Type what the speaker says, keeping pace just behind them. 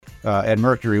At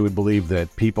Mercury, we believe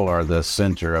that people are the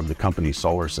center of the company's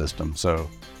solar system. So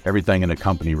everything in a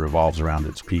company revolves around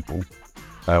its people.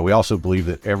 We also believe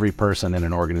that every person in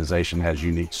an organization has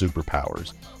unique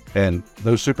superpowers. And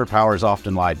those superpowers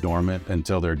often lie dormant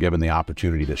until they're given the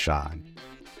opportunity to shine.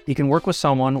 You can work with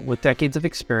someone with decades of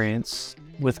experience,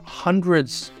 with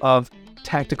hundreds of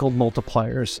tactical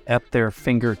multipliers at their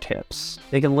fingertips.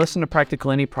 They can listen to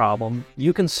practically any problem.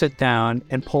 You can sit down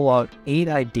and pull out 8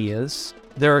 ideas.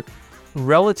 They're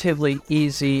relatively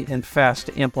easy and fast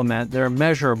to implement. They're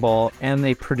measurable, and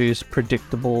they produce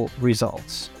predictable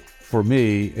results. For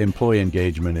me, employee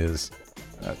engagement is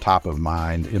top of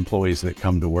mind. Employees that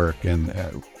come to work and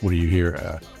what do you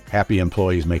hear? Happy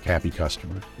employees make happy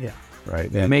customers. Yeah.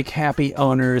 Right. And make happy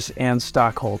owners and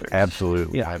stockholders.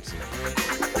 Absolutely. Yeah. Absolutely.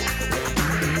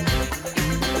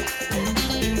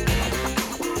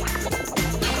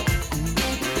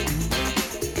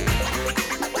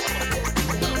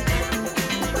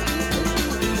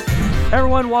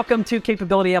 Everyone, welcome to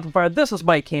Capability Amplifier. This is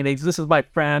Mike Koenigs. This is my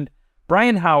friend,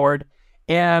 Brian Howard.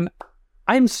 And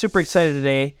I'm super excited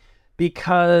today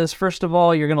because, first of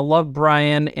all, you're going to love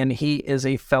Brian, and he is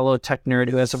a fellow tech nerd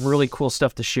who has some really cool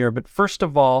stuff to share. But first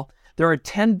of all, there are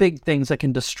 10 big things that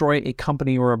can destroy a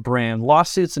company or a brand.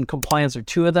 Lawsuits and compliance are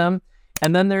 2 of them.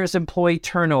 And then there's employee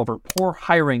turnover, poor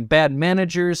hiring, bad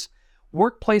managers,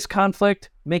 workplace conflict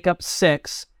make up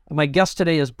 6. And my guest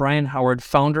today is Brian Howard,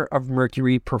 founder of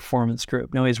Mercury Performance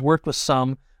Group. Now, he's worked with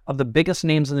some of the biggest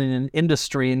names in the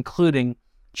industry, including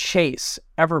Chase,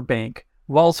 Everbank,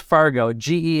 Wells Fargo,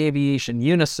 GE Aviation,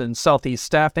 Unison, Southeast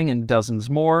Staffing, and dozens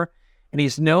more. And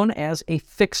he's known as a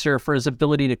fixer for his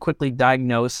ability to quickly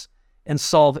diagnose and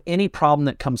solve any problem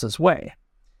that comes his way.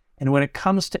 And when it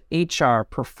comes to HR,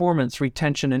 performance,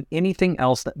 retention, and anything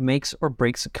else that makes or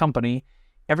breaks a company,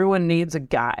 everyone needs a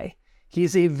guy.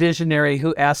 He's a visionary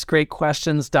who asks great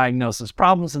questions, diagnoses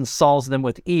problems, and solves them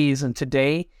with ease. And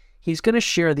today, he's going to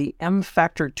share the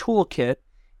M-Factor Toolkit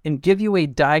and give you a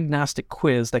diagnostic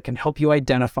quiz that can help you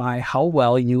identify how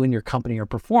well you and your company are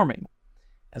performing.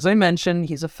 As I mentioned,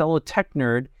 he's a fellow tech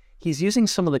nerd. He's using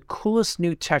some of the coolest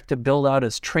new tech to build out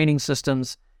his training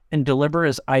systems and deliver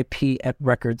his IP at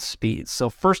record speeds. So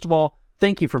first of all,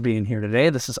 thank you for being here today.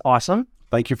 This is awesome.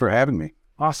 Thank you for having me.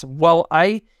 Awesome. Well,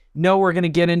 I know we're going to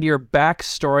get into your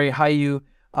backstory, how you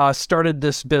started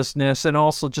this business, and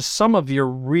also just some of your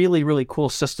really, really cool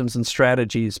systems and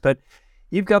strategies. But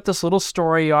you've got this little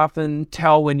story you often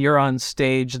tell when you're on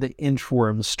stage, the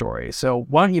inchworm story. So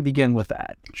why don't you begin with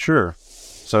that? Sure.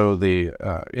 So the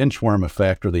inchworm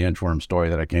effect, or the inchworm story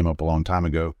that I came up with a long time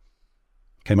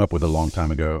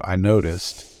ago, I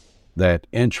noticed that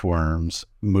inchworms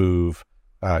move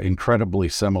incredibly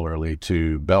similarly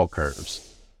to bell curves.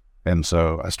 And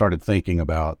so I started thinking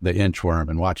about the inchworm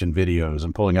and watching videos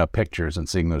and pulling up pictures and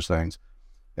seeing those things.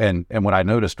 And what I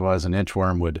noticed was an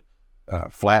inchworm would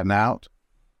flatten out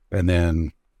and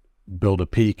then build a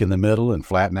peak in the middle, and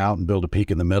flatten out and build a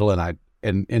peak in the middle. And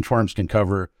inchworms can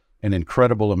cover an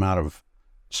incredible amount of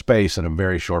space in a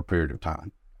very short period of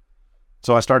time.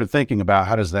 So I started thinking about,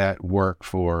 how does that work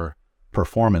for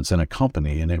performance in a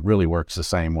company? And it really works the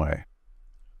same way.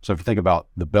 So if you think about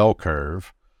the bell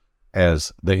curve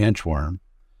as the inchworm,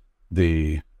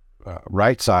 the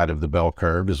right side of the bell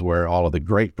curve is where all of the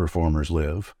great performers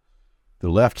live. The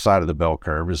left side of the bell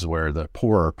curve is where the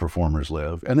poorer performers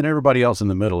live. And then everybody else in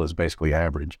the middle is basically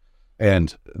average.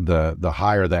 And the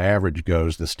higher the average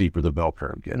goes, the steeper the bell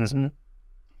curve gets. Mm-hmm.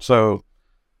 So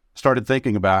started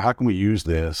thinking about, how can we use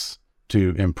this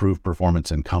to improve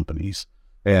performance in companies?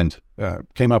 And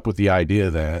came up with the idea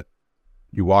that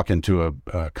you walk into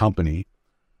a company,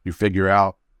 you figure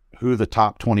out who the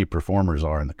top 20 performers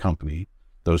are in the company,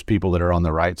 those people that are on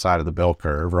the right side of the bell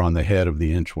curve or on the head of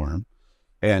the inchworm,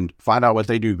 and find out what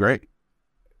they do great.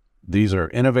 These are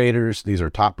innovators. These are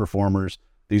top performers.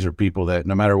 These are people that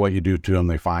no matter what you do to them,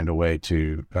 they find a way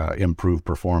to improve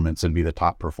performance and be the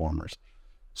top performers.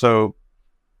 So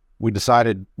we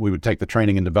decided we would take the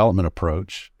training and development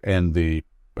approach and the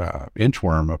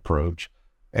inchworm approach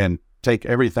and take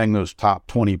everything those top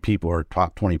 20 people or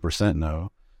top 20%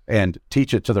 know and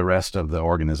teach it to the rest of the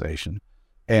organization.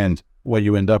 And what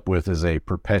you end up with is a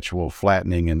perpetual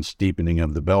flattening and steepening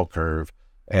of the bell curve.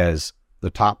 As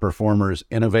the top performers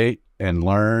innovate and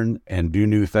learn and do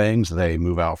new things, they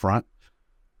move out front.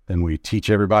 Then we teach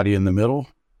everybody in the middle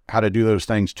how to do those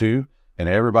things too, and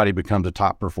everybody becomes a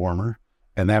top performer.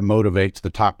 And that motivates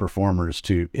the top performers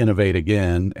to innovate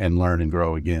again and learn and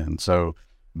grow again. So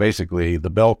basically, the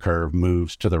bell curve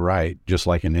moves to the right, just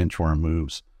like an inchworm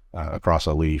moves across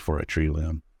a leaf or a tree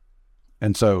limb.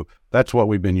 And so that's what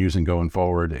we've been using going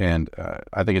forward. And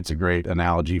I think it's a great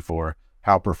analogy for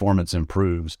how performance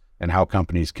improves and how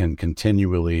companies can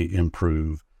continually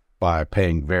improve by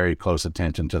paying very close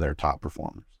attention to their top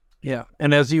performers. Yeah.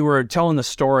 And as you were telling the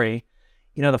story,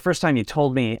 the first time you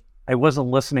told me, I wasn't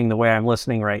listening the way I'm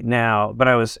listening right now, but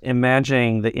I was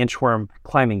imagining the inchworm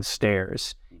climbing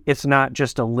stairs. It's not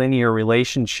just a linear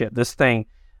relationship. This thing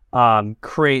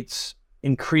creates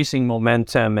increasing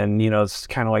momentum, and it's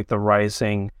kind of like the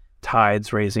rising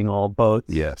tides raising all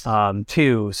boats. Yes.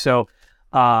 Too. So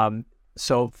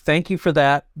thank you for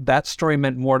that. That story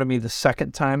meant more to me the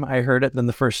second time I heard it than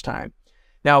the first time.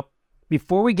 Now,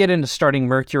 before we get into starting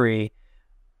Mercury,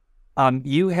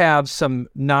 you have some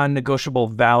non-negotiable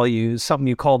values, something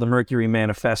you call the Mercury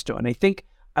Manifesto. And I think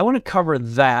I want to cover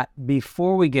that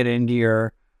before we get into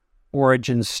your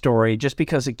origin story, just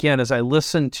because, again, as I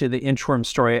listened to the inchworm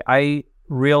story, I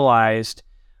realized,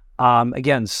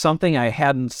 again, something I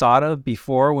hadn't thought of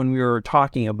before when we were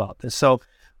talking about this. So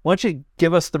why don't you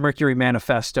give us the Mercury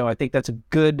Manifesto? I think that's a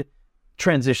good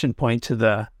transition point to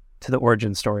the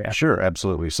origin story. Sure,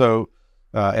 absolutely. So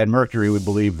at Mercury, we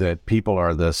believe that people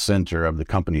are the center of the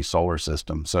company's solar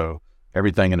system. So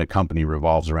everything in a company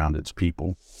revolves around its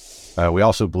people. We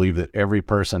also believe that every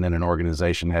person in an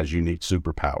organization has unique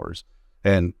superpowers,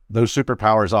 and those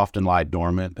superpowers often lie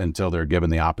dormant until they're given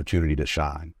the opportunity to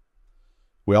shine.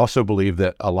 We also believe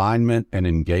that alignment and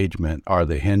engagement are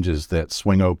the hinges that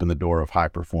swing open the door of high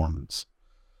performance.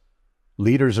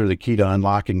 Leaders are the key to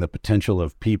unlocking the potential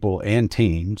of people and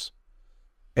teams,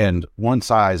 and one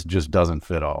size just doesn't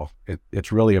fit all.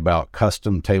 It's really about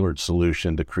custom-tailored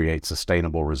solution to create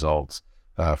sustainable results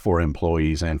for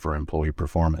employees and for employee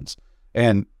performance.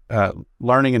 And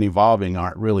learning and evolving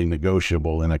aren't really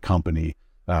negotiable in a company.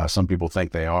 Some people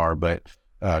think they are, but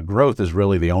growth is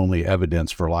really the only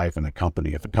evidence for life in a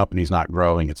company. If a company's not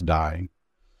growing, it's dying.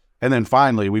 And then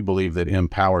finally, we believe that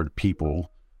empowered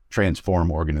people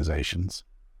transform organizations.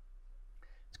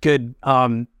 It's good.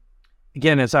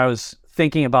 Again, as I was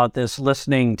thinking about this,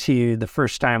 listening to you the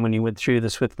first time when you went through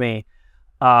this with me,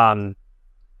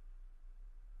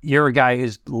 you're a guy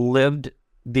who's lived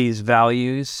these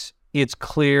values. It's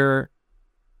clear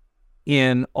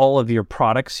in all of your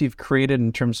products you've created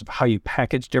in terms of how you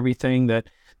packaged everything that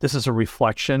this is a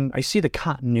reflection. I see the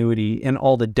continuity in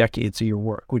all the decades of your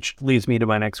work, which leads me to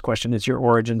my next question, is your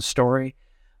origin story.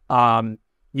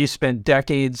 You spent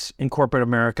decades in corporate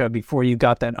America before you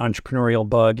got that entrepreneurial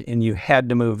bug, and you had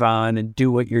to move on and do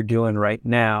what you're doing right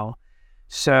now.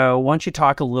 So why don't you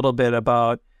talk a little bit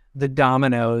about the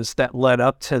dominoes that led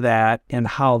up to that and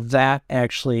how that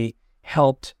actually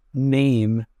helped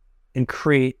name and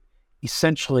create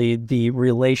essentially the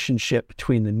relationship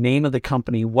between the name of the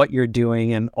company, what you're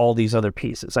doing, and all these other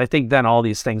pieces. I think then all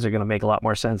these things are going to make a lot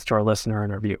more sense to our listener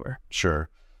and our viewer. Sure.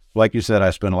 Like you said,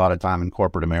 I spent a lot of time in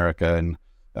corporate America, and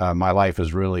my life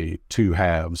is really two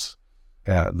halves.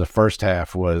 The first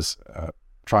half was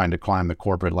trying to climb the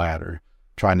corporate ladder,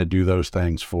 trying to do those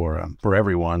things for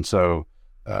everyone. So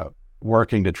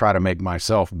working to try to make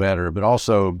myself better, but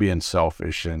also being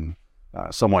selfish and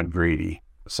somewhat greedy.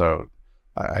 So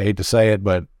I hate to say it,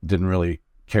 but didn't really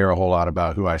care a whole lot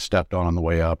about who I stepped on the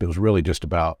way up. It was really just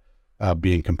about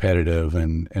being competitive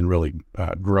and really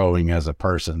growing as a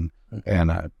person,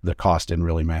 and the cost didn't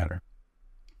really matter.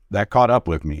 That caught up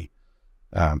with me.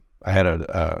 I had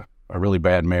a really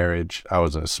bad marriage. I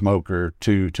was a smoker,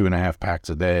 2.5 packs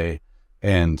a day,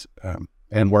 and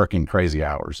working crazy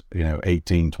hours,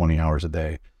 18, 20 hours a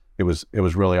day. It was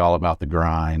really all about the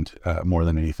grind more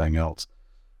than anything else.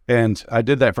 And I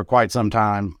did that for quite some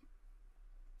time,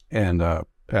 and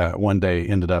one day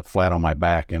ended up flat on my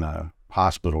back in a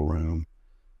hospital room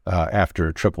after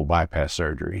a triple bypass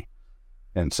surgery.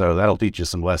 And so that'll teach you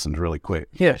some lessons really quick.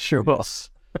 Yeah, sure will.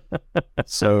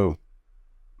 So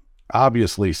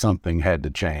obviously something had to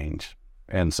change.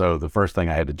 And so the first thing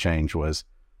I had to change was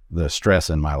the stress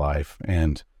in my life.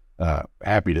 And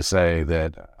happy to say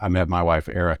that I met my wife,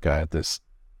 Erica,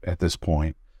 at this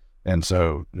point. And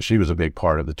so she was a big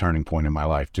part of the turning point in my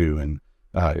life too, and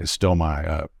is still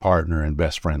my partner and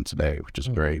best friend today, which is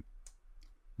great.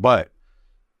 But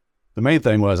the main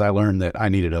thing was I learned that I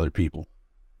needed other people,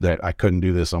 that I couldn't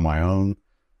do this on my own,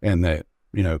 and that,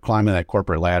 climbing that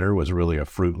corporate ladder was really a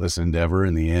fruitless endeavor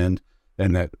in the end,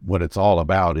 and that what it's all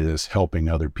about is helping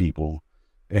other people,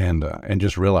 and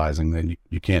just realizing that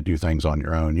you can't do things on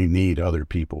your own. You need other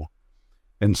people.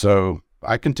 And so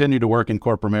I continued to work in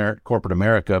corporate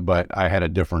America, but I had a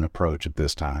different approach at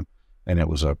this time. And it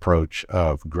was an approach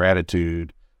of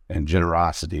gratitude and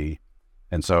generosity.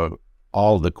 And so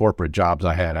all the corporate jobs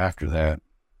I had after that,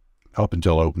 up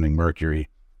until opening Mercury,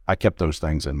 I kept those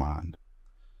things in mind.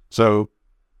 So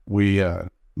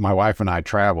my wife and I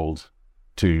traveled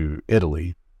to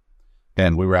Italy,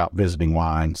 and we were out visiting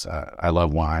wines. I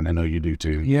love wine. I know you do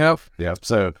too. Yep. Yeah.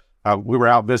 So we were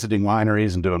out visiting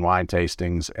wineries and doing wine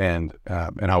tastings, and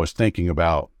I was thinking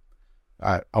about,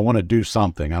 I want to do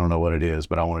something. I don't know what it is,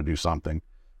 but I want to do something.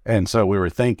 And so we were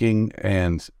thinking,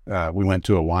 and we went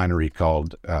to a winery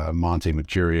called Monte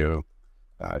Mercurio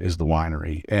is the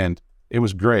winery, and it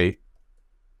was great.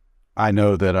 I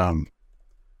know that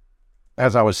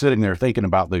as I was sitting there thinking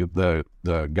about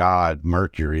the god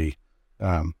Mercury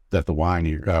that the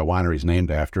winery is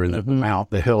named after, and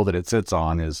the hill that it sits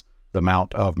on is the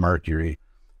Mount of Mercury.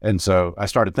 And so I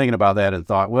started thinking about that and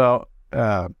thought, well,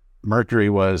 Mercury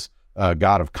was a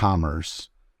god of commerce,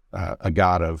 a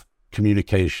god of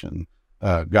communication,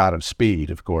 god of speed,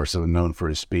 of course, known for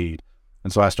his speed.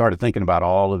 And so I started thinking about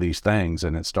all of these things,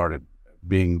 and it started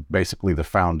being basically the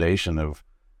foundation of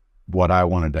what I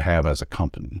wanted to have as a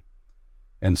company.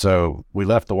 And so we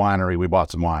left the winery. We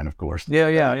bought some wine, of course.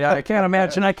 Yeah. I can't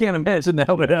imagine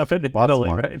that would happen in Italy,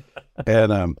 right?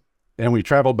 And we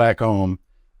traveled back home,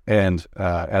 and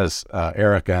as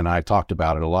Erica and I talked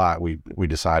about it a lot, we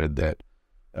decided that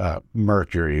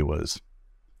Mercury was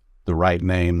the right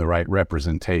name, the right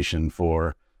representation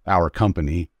for our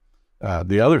company.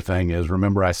 The other thing is,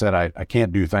 remember I said I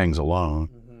can't do things alone.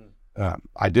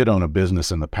 I did own a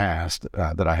business in the past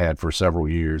that I had for several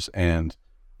years, and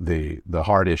the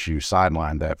heart issue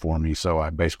sidelined that for me. So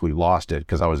I basically lost it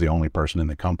because I was the only person in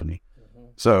the company.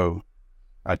 So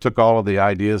I took all of the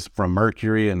ideas from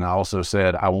Mercury, and I also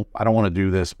said, I don't want to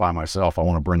do this by myself. I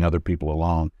want to bring other people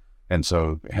along. And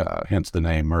so hence the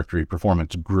name Mercury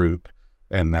Performance Group.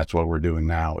 And that's what we're doing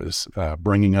now, is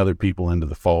bringing other people into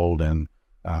the fold and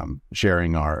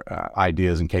sharing our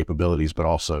ideas and capabilities, but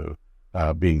also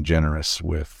being generous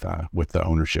with the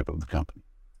ownership of the company.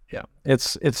 Yeah,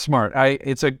 it's smart.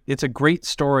 It's a great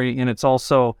story, and it's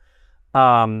also,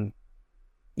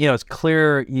 it's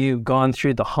clear you've gone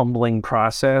through the humbling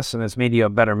process, and it's made you a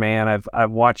better man.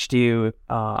 I've watched you,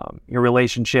 your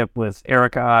relationship with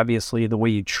Erica, obviously, the way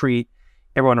you treat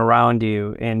everyone around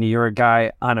you, and you're a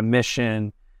guy on a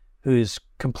mission who's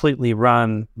completely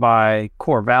run by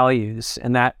core values,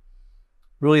 and that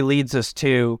really leads us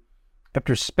to,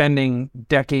 after spending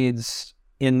decades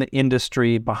in the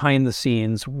industry, behind the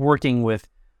scenes, working with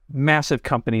massive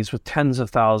companies with tens of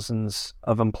thousands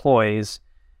of employees,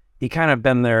 you kind of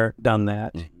been there, done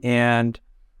that. And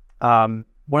one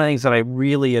of the things that I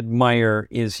really admire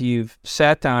is you've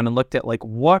sat down and looked at, like,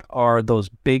 what are those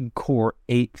big core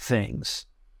 8 things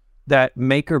that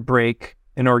make or break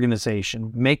an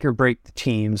organization, make or break the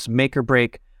teams, make or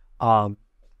break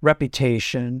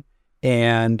reputation,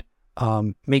 and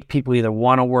make people either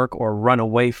want to work or run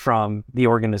away from the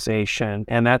organization.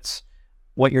 And that's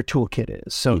what your toolkit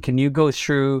is. So can you go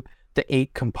through the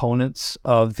 8 components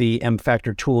of the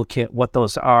M-Factor toolkit, what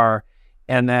those are,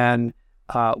 and then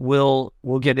we'll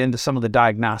get into some of the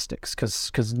diagnostics,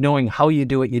 because knowing how you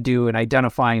do what you do and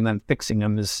identifying and then fixing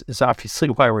them is obviously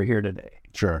why we're here today.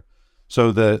 Sure.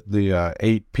 So the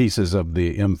 8 pieces of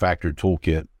the M-Factor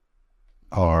toolkit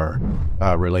are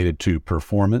related to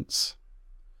performance,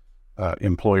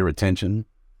 employee retention,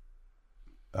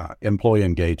 employee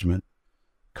engagement,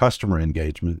 customer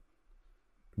engagement,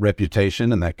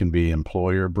 reputation, and that can be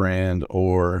employer brand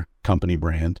or company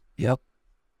brand. Yep.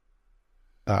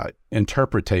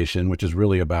 Interpretation, which is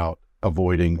really about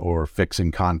avoiding or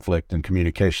fixing conflict and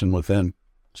communication within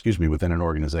an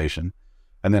organization.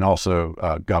 And then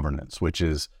also governance, which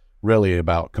is really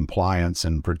about compliance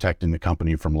and protecting the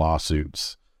company from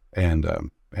lawsuits and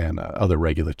other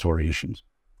regulatory issues.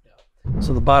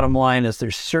 So the bottom line is,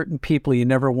 there's certain people you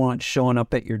never want showing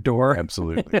up at your door.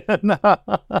 Absolutely.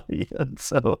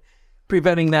 So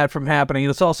preventing that from happening.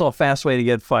 It's also a fast way to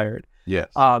get fired.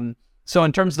 Yes. So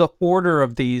in terms of the order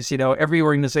of these, every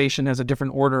organization has a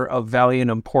different order of value and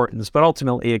importance, but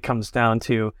ultimately it comes down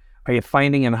to, are you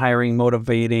finding and hiring,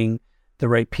 motivating the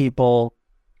right people?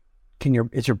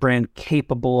 Is your brand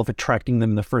capable of attracting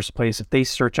them in the first place? If they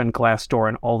search on Glassdoor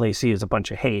and all they see is a bunch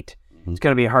of hate, it's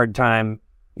going to be a hard time.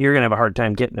 You're going to have a hard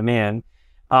time getting them in.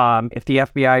 If the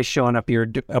FBI is showing up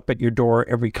at your door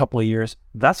every couple of years,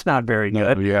 that's not very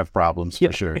good. You have problems,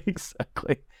 for sure.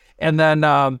 Exactly. And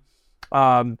then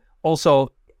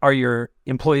also, are your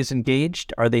employees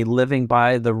engaged? Are they living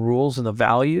by the rules and the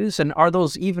values? And are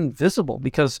those even visible?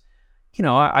 Because,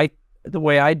 the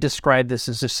way I describe this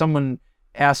is, if someone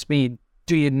asked me,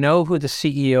 do you know who the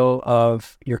CEO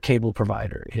of your cable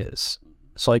provider is?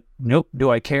 It's like, nope. Do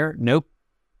I care? Nope.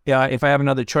 Yeah, if I have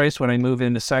another choice when I move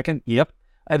in a second, yep.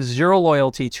 I have zero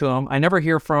loyalty to them. I never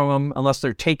hear from them unless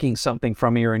they're taking something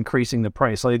from me or increasing the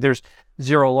price. Like, there's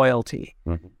zero loyalty.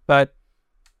 Mm-hmm. But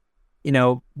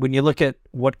when you look at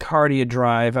what car do you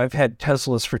drive, I've had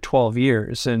Teslas for 12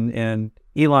 years, and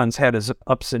Elon's had his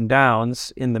ups and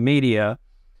downs in the media,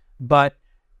 but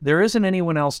there isn't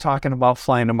anyone else talking about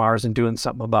flying to Mars and doing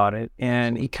something about it.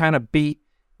 And he kind of beat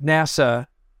NASA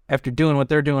after doing what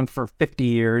they're doing for 50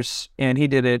 years, and he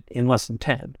did it in less than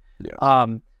 10.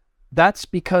 Yes. That's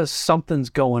because something's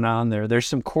going on there. There's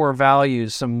some core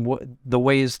values, the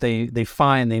ways they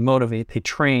find, they motivate, they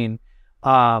train.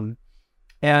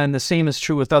 And the same is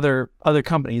true with other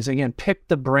companies. Again, pick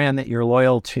the brand that you're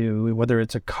loyal to, whether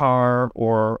it's a car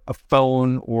or a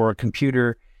phone or a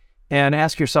computer, and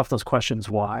ask yourself those questions,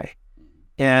 why?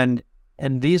 And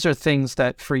these are things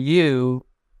that for you've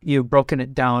broken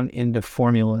it down into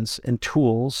formulas and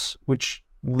tools, which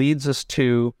leads us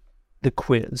to the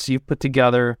quiz. You've put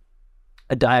together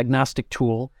a diagnostic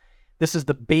tool. This is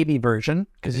the baby version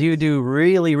because you do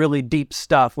really, really deep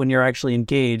stuff when you're actually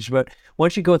engaged. But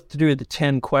once you go through the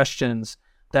 10 questions,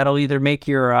 that'll either make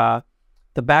your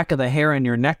the back of the hair in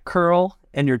your neck curl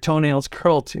and your toenails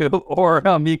curl too, or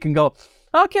you can go,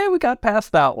 okay, we got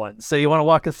past that one. So you want to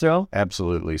walk us through?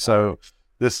 Absolutely. So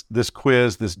this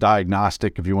quiz, this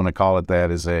diagnostic, if you want to call it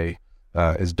that,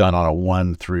 is done on a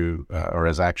 1 through, or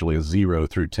is actually a 0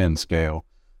 through 10 scale,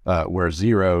 where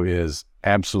 0 is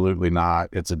absolutely not.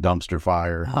 It's a dumpster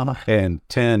fire, and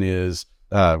 10 is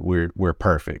we're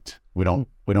perfect. We don't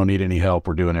need any help.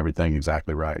 We're doing everything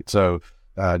exactly right. So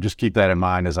just keep that in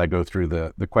mind as I go through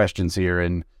the questions here,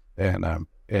 and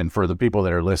for the people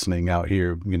that are listening out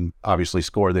here, you can obviously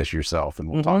score this yourself, and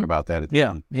we'll talk about that at the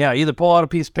end. Yeah. Either pull out a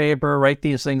piece of paper, write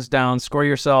these things down, score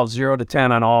yourself 0 to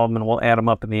 10 on all of them, and we'll add them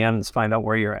up in the end and find out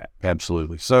where you're at.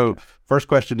 Absolutely. So first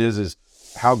question is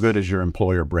how good is your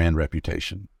employer brand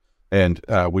reputation? And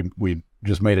we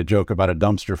just made a joke about a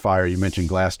dumpster fire. You mentioned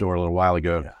Glassdoor a little while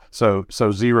ago. Yeah. So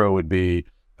 0 would be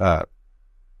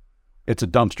it's a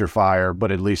dumpster fire,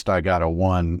 but at least I got a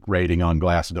 1 rating on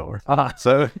Glassdoor.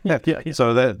 So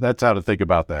so that's how to think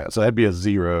about that. So that'd be a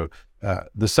 0.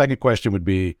 The second question would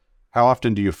be, how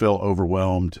often do you feel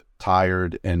overwhelmed,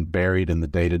 tired, and buried in the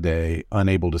day-to-day,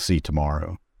 unable to see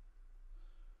tomorrow?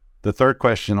 The third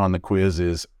question on the quiz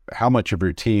is, how much of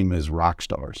your team is rock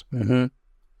stars? Mm-hmm.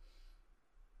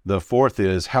 The fourth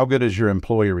is, how good is your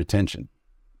employee retention?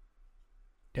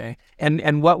 Okay.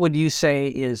 And what would you say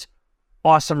is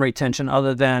awesome retention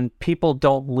other than people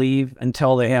don't leave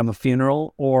until they have a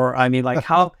funeral? Or, I mean, like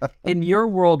how, in your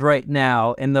world right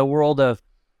now, in the world of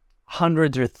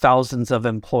hundreds or thousands of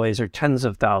employees or tens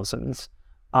of thousands,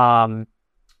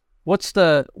 what's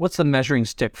the measuring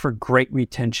stick for great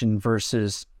retention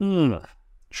versus?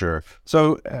 Sure.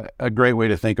 So a great way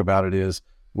to think about it is,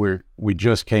 we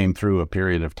just came through a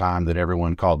period of time that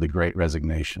everyone called the Great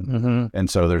Resignation. Mm-hmm. And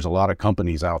so there's a lot of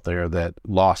companies out there that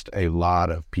lost a lot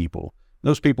of people.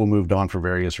 Those people moved on for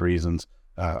various reasons.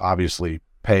 Obviously,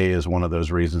 pay is one of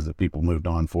those reasons that people moved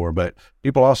on for, but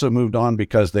people also moved on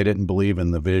because they didn't believe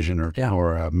in the vision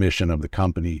or mission of the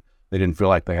company. They didn't feel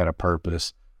like they had a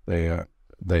purpose. They had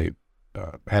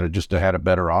a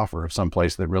better offer of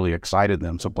someplace that really excited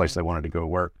them, someplace they wanted to go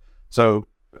work. So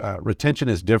retention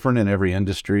is different in every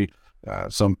industry.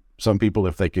 Some people,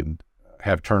 if they could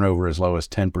have turnover as low as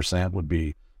 10%, would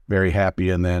be very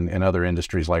happy. And then in other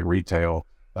industries like retail,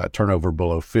 turnover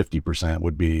below 50%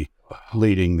 would be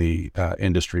leading the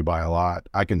industry by a lot.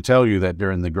 I can tell you that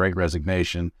during the Great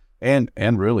Resignation and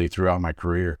really throughout my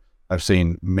career, I've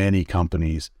seen many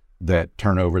companies that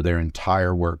turn over their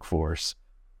entire workforce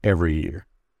every year.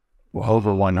 Well,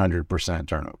 over 100%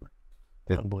 turnover.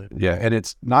 Unbelievable. Yeah, and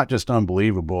it's not just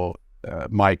unbelievable,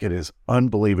 Mike, it is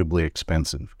unbelievably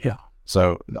expensive. Yeah.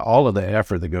 So all of the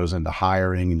effort that goes into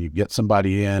hiring, and you get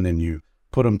somebody in and you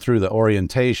put them through the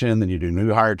orientation, then you do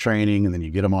new hire training, and then you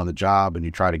get them on the job and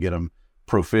you try to get them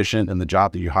proficient in the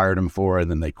job that you hired them for, and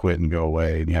then they quit and go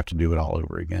away and you have to do it all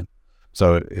over again.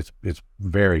 So it's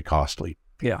very costly.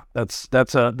 Yeah, that's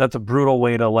a brutal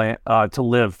way to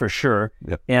live for sure.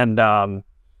 Yep. And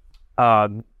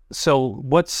so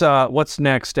what's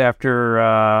next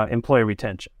after employee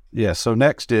retention? Yeah. So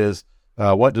next is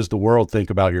what does the world think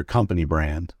about your company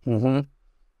brand? Mm-hmm.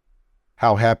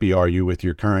 How happy are you with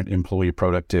your current employee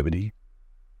productivity?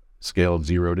 Scale of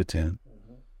 0 to 10.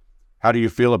 Mm-hmm. How do you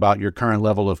feel about your current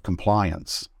level of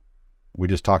compliance? We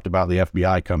just talked about the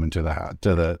FBI coming to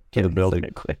the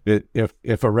building.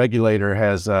 If a regulator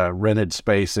has rented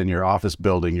space in your office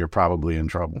building, you're probably in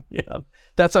trouble. Yeah,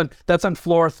 that's on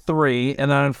floor 3,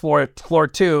 and then on floor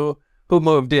 2, who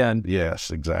moved in?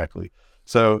 Yes, exactly.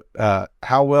 So,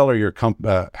 how well are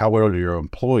your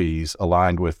employees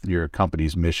aligned with your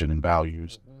company's mission and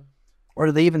values? Or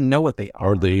do they even know what they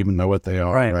are?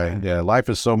 Right. Yeah, life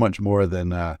is so much more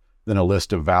than than a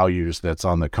list of values that's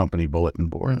on the company bulletin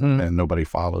board and nobody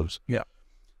follows. Yeah.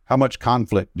 How much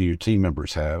conflict do your team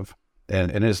members have?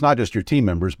 And it's not just your team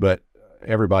members, but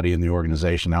everybody in the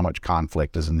organization. How much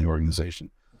conflict is in the organization?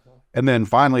 And then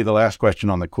finally, the last question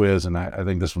on the quiz, and I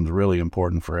think this one's really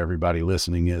important for everybody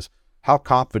listening, is how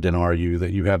confident are you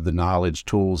that you have the knowledge,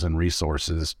 tools, and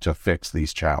resources to fix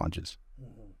these challenges?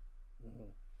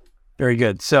 Very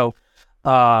good. So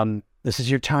this is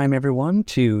your time, everyone,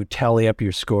 to tally up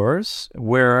your scores.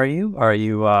 Where are you? Are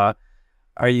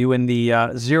you in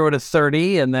the 0 to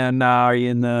 30, and then are you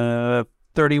in the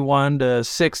 31 to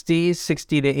 60,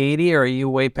 60 to 80, or are you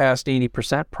way past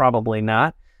 80%? Probably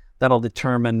not. That'll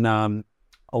determine a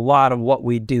lot of what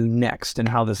we do next and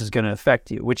how this is going to affect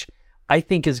you, which I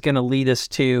think is going to lead us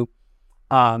to,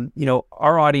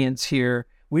 our audience here.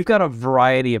 We've got a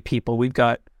variety of people. We've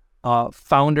got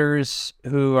founders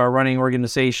who are running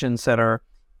organizations that are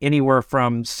anywhere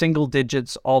from single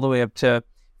digits all the way up to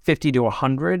 50 to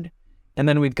 100. And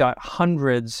then we've got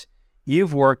hundreds.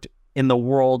 You've worked in the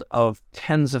world of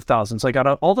tens of thousands. Like out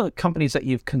of all the companies that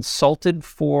you've consulted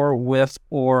for, with,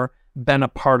 or been a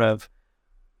part of,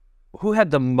 who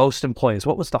had the most employees?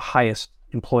 What was the highest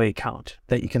employee count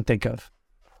that you can think of?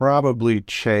 Probably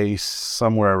Chase,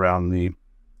 somewhere around the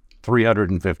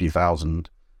 350,000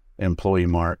 employee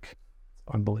mark.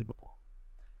 Unbelievable.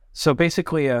 So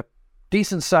basically a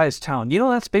decent sized town.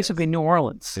 That's basically New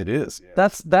Orleans. It is.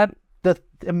 Yeah.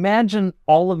 Imagine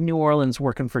all of New Orleans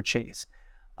working for Chase.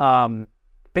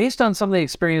 Based on some of the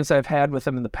experience I've had with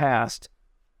them in the past,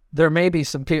 there may be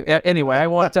some people. Anyway, I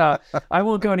won't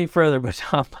go any further. But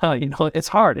it's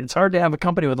hard. It's hard to have a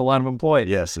company with a lot of employees.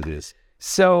 Yes, it is.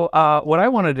 So what I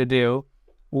wanted to do,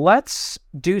 let's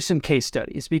do some case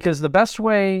studies, because the best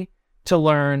way to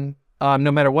learn,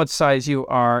 no matter what size you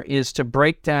are, is to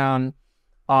break down.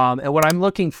 And what I'm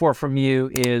looking for from you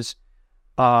is,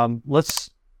 let's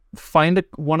find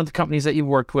one of the companies that you've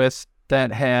worked with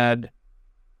that had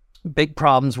big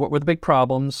problems. What were the big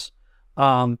problems?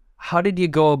 How did you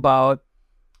go about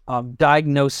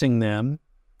diagnosing them?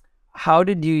 How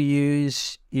did you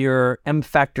use your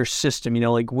M-Factor system?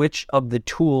 Like which of the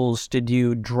tools did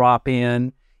you drop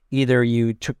in? Either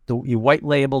you white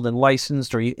labeled and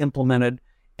licensed, or you implemented,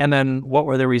 and then what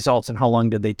were the results and how long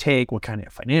did they take? What kind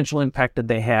of financial impact did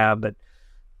they have? But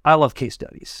I love case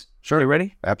studies. Sure. You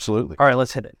ready? Absolutely. All right,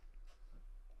 let's hit it.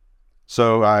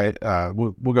 So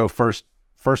we'll go first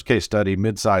case study,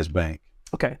 mid-sized bank.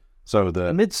 Okay. So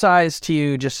the mid-sized to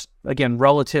you, just again,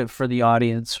 relative for the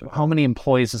audience, how many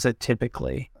employees is it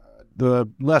typically? The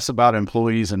less about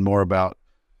employees and more about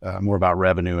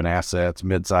revenue and assets.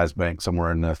 Mid-sized bank,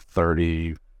 somewhere in the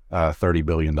 $30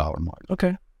 billion mark.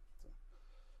 Okay.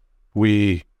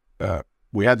 We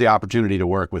had the opportunity to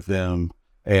work with them,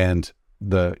 and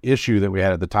the issue that we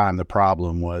had at the time, the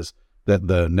problem was that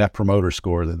the Net Promoter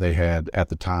Score that they had at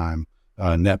the time,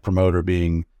 Net Promoter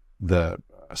being the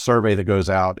survey that goes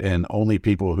out and only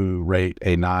people who rate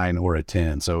a 9 or a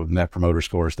 10. So Net Promoter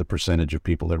Score is the percentage of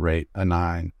people that rate a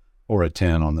 9 or a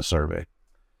 10 on the survey.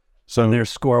 So their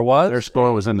score was? Their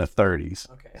score was in the 30s.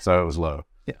 Okay. So it was low.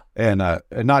 Yeah. And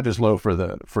not just low for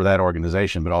that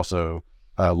organization, but also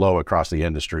low across the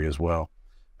industry as well.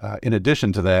 In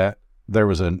addition to that, there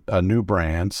was a new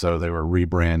brand, so they were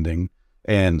rebranding,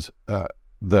 and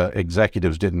the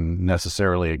executives didn't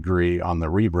necessarily agree on the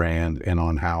rebrand and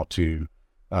on how to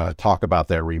talk about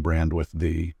that rebrand with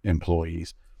the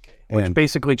employees. Which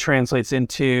basically translates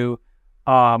into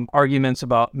arguments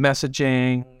about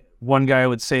messaging. One guy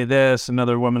would say this,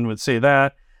 another woman would say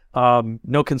that.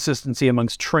 No consistency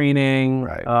amongst training.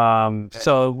 Right.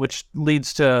 So which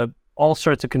leads to all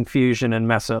sorts of confusion and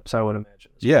mess ups, I would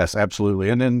imagine. Yes, absolutely.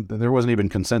 And then there wasn't even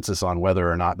consensus on whether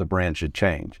or not the brand should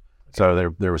change. Okay.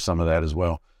 So there was some of that as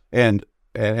well. And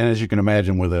as you can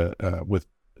imagine, with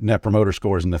Net Promoter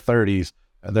Scores in the 30s,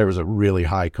 there was a really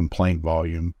high complaint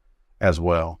volume as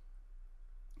well.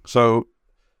 So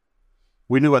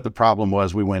we knew what the problem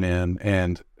was. We went in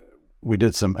and we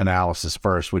did some analysis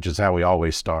first, which is how we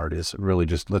always start, is really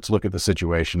just let's look at the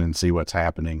situation and see what's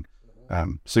happening,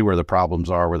 see where the problems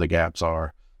are, where the gaps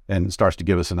are, and it starts to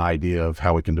give us an idea of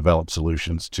how we can develop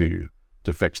solutions to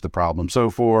fix the problem. So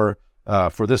for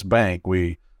this bank,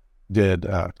 we did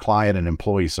client and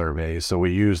employee surveys. So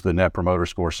we used the Net Promoter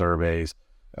Score surveys.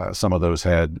 Some of those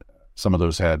had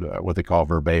what they call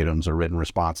verbatims or written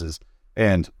responses.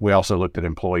 And we also looked at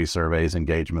employee surveys,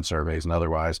 engagement surveys, and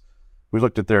otherwise. We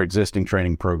looked at their existing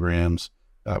training programs.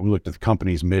 We looked at the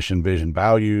company's mission, vision,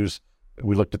 values.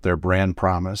 We looked at their brand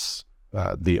promise,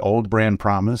 the old brand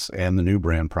promise and the new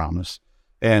brand promise,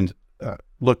 and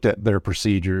looked at their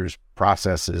procedures,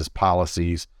 processes,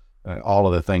 policies, all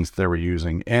of the things that they were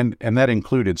using. And that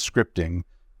included scripting,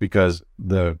 because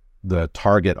the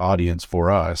target audience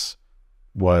for us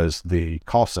was the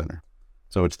call center.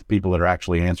 So it's the people that are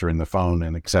actually answering the phone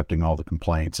and accepting all the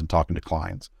complaints and talking to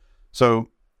clients. So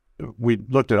we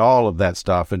looked at all of that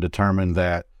stuff and determined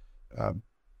that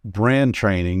brand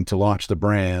training to launch the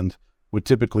brand would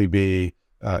typically be,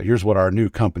 here's what our new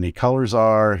company colors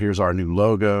are, here's our new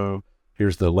logo,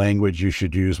 here's the language you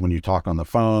should use when you talk on the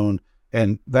phone.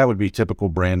 And that would be typical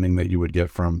branding that you would get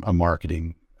from a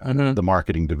marketing. The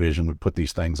marketing division would put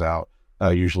these things out,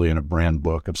 usually in a brand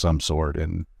book of some sort,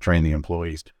 and train the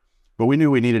employees. But we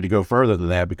knew we needed to go further than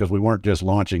that, because we weren't just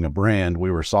launching a brand, we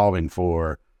were solving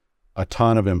for a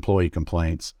ton of employee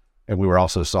complaints, and we were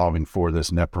also solving for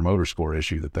this Net Promoter Score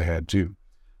issue that they had too.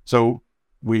 So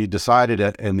we decided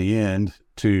in the end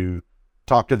to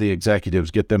talk to the executives,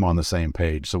 get them on the same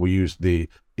page. So we used the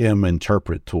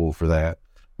Interpret tool for that,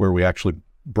 where we actually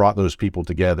brought those people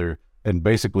together and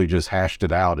basically just hashed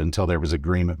it out until there was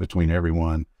agreement between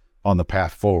everyone on the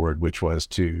path forward, which was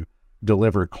to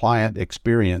deliver client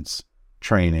experience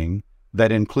training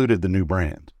that included the new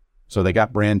brand. So they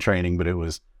got brand training, but it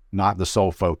was not the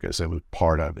sole focus. It was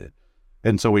part of it.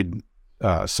 And so we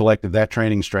selected that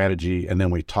training strategy, and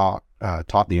then we taught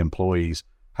the employees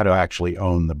how to actually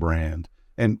own the brand.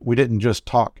 And we didn't just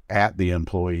talk at the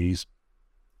employees.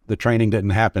 The training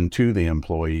didn't happen to the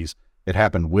employees. It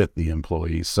happened with the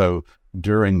employees. So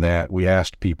during that, we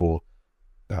asked people,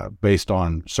 based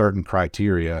on certain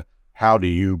criteria, how do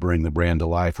you bring the brand to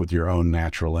life with your own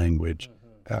natural language?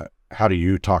 How do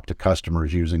you talk to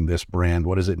customers using this brand?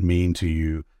 What does it mean to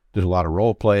you? Did a lot of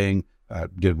role playing,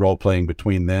 did role playing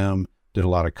between them, did a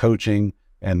lot of coaching,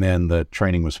 and then the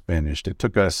training was finished. It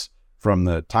took us from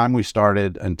the time we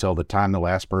started until the time the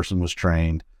last person was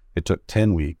trained, it took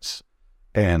 10 weeks.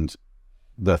 And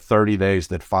the 30 days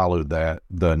that followed that,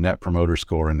 the Net Promoter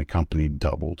Score in the company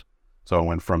doubled. So it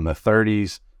went from the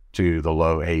 30s to the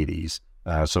low 80s.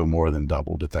 So more than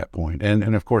doubled at that point.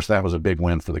 And of course, that was a big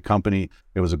win for the company.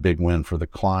 It was a big win for the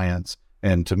clients.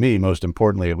 And to me, most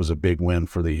importantly, it was a big win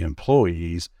for the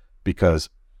employees, because,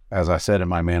 as I said in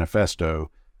my manifesto,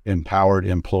 empowered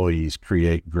employees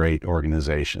create great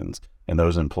organizations, and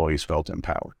those employees felt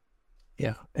empowered.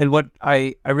 Yeah. And what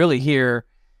I really hear,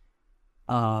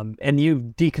 and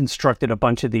you've deconstructed a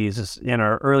bunch of these in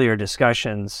our earlier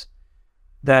discussions,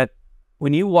 that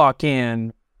when you walk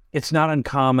in, it's not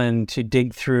uncommon to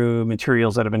dig through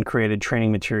materials that have been created,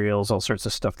 training materials, all sorts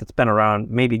of stuff that's been around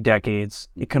maybe decades.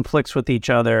 It conflicts with each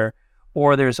other,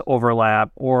 or there's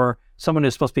overlap, or someone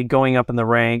who's supposed to be going up in the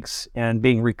ranks and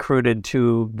being recruited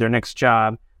to their next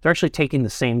job, they're actually taking the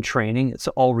same training. It's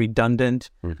all redundant.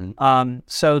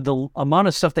 So the amount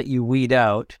of stuff that you weed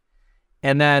out,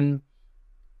 and then,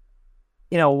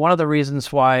 one of the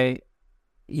reasons why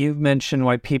you've mentioned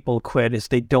why people quit is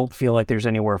they don't feel like there's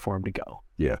anywhere for them to go.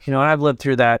 Yeah. And I've lived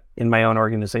through that in my own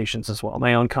organizations as well.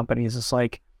 My own companies, it's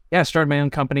like, I started my own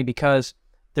company because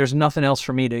there's nothing else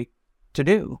for me to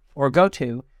do or go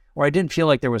to, or I didn't feel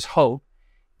like there was hope.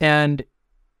 And,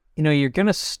 you're going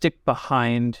to stick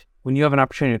behind when you have an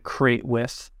opportunity to create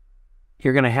with,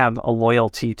 you're going to have a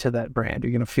loyalty to that brand.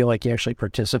 You're going to feel like you actually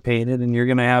participated, and you're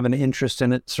going to have an interest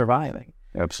in it surviving.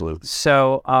 Absolutely.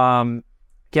 So,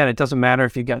 again, it doesn't matter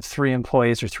if you've got 3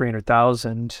 employees or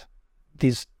 300,000.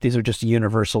 These are just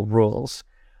universal rules.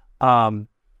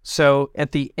 So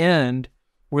at the end,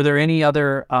 were there any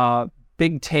other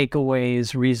big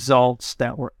takeaways, results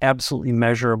that were absolutely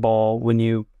measurable when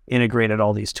you integrated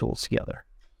all these tools together?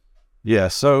 Yeah.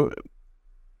 So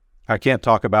I can't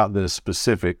talk about the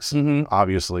specifics,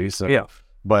 obviously. So, yeah.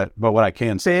 But what I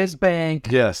can say, Biz bank.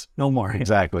 yes, No more.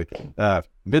 exactly.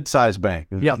 Mid-sized bank.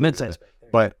 Yeah, mid-sized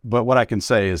bank. But what I can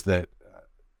say is that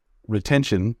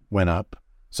retention went up,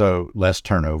 so less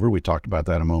turnover. We talked about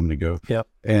that a moment ago. Yep.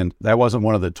 And that wasn't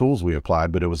one of the tools we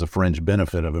applied, but it was a fringe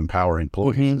benefit of empowering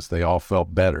employees. They all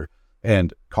felt better.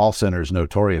 And call centers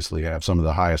notoriously have some of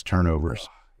the highest turnovers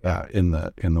in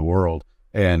the world.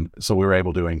 And so we were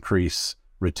able to increase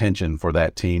retention for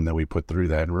that team that we put through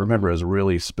that. And remember, it was a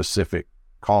really specific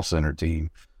call center team.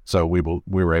 So we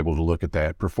were able to look at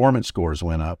that. Performance scores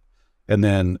went up. And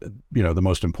then, the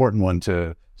most important one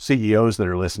to CEOs that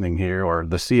are listening here, or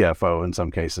the CFO in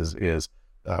some cases, is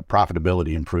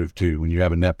profitability improved too. When you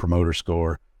have a Net Promoter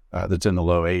Score that's in the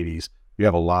low 80s, you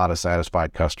have a lot of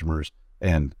satisfied customers,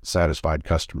 and satisfied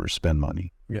customers spend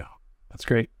money. Yeah, that's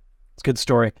great. It's a good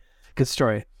story. Good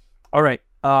story. All right.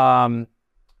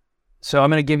 So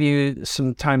I'm going to give you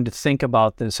some time to think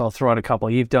about this. I'll throw out a couple.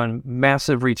 You've done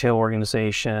massive retail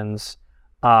organizations.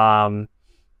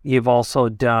 You've also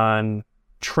done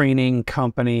training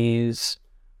companies.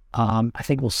 I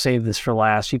think we'll save this for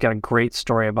last. You got a great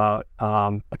story about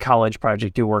a college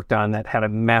project you worked on that had a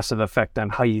massive effect on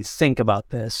how you think about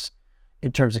this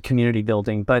in terms of community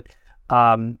building. But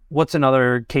what's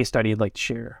another case study you'd like to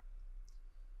share?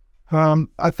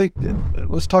 I think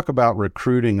let's talk about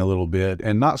recruiting a little bit,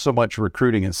 and not so much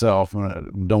recruiting itself. I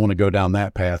don't want to go down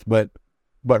that path, but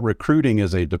recruiting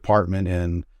is a department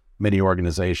in many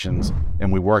organizations,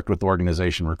 and we worked with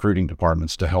organization recruiting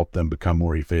departments to help them become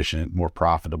more efficient, more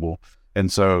profitable.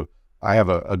 And so I have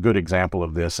a good example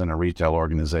of this in a retail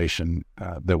organization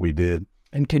that we did.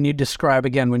 And can you describe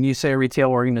again, when you say a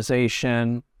retail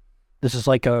organization, this is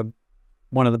like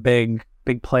one of the big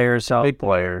players out? Big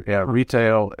player, yeah.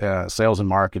 Retail, sales and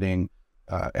marketing.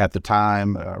 At the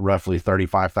time, roughly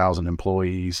 35,000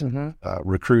 employees,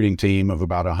 recruiting team of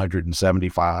about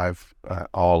 175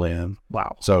 all in.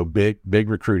 Wow. So big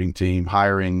recruiting team,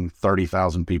 hiring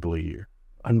 30,000 people a year.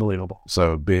 Unbelievable.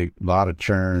 So big, a lot of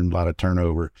churn, a lot of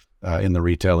turnover in the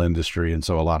retail industry. And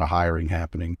so a lot of hiring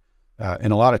happening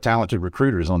and a lot of talented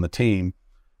recruiters on the team.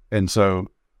 And so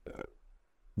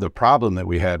the problem that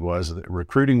we had was that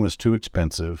recruiting was too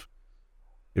expensive.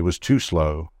 It was too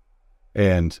slow.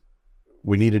 And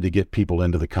we needed to get people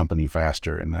into the company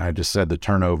faster. And I just said the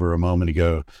turnover a moment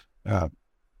ago.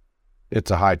 It's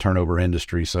a high turnover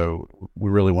industry, so we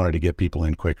really wanted to get people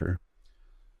in quicker.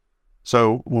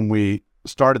 So when we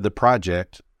started the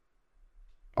project,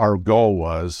 our goal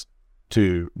was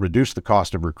to reduce the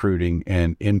cost of recruiting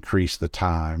and increase the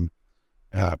time,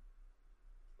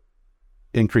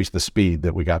 increase the speed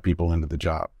that we got people into the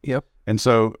job. Yep. And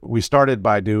so we started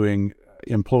by doing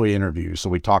employee interviews.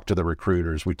 So we talked to the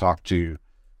recruiters, we talked to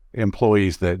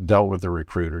employees that dealt with the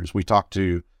recruiters, we talked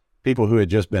to people who had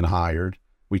just been hired,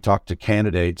 we talked to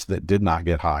candidates that did not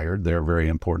get hired. They're a very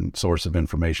important source of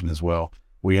information as well.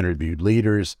 We interviewed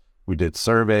leaders, we did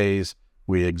surveys,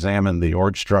 we examined the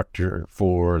org structure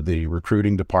for the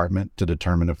recruiting department to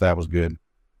determine if that was good.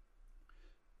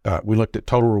 We looked at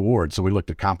total rewards. So we looked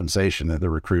at compensation that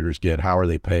the recruiters get. How are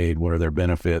they paid? What are their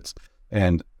benefits?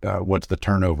 And what's the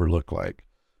turnover look like?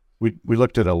 We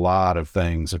looked at a lot of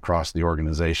things across the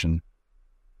organization.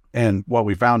 And what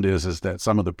we found is that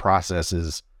some of the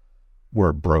processes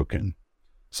were broken.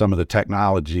 Some of the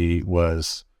technology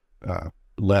was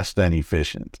less than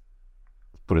efficient,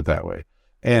 put it that way.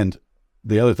 And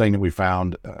the other thing that we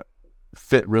found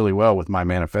fit really well with my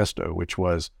manifesto, which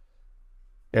was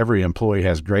every employee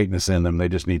has greatness in them. They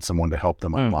just need someone to help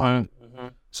them unlock. Mm-hmm.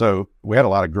 So we had a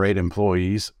lot of great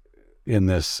employees in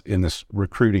this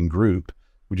recruiting group.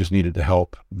 We just needed to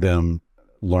help them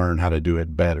learn how to do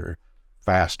it better,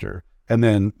 faster. And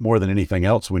then more than anything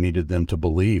else, we needed them to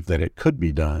believe that it could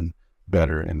be done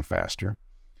better and faster.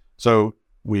 So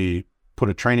we put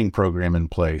a training program in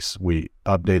place. We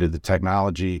updated the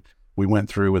technology. We went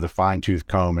through with a fine-tooth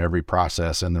comb every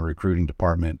process in the recruiting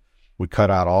department. We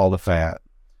cut out all the fat.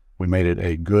 We made it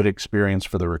a good experience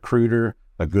for the recruiter,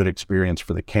 a good experience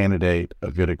for the candidate,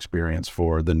 a good experience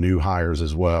for the new hires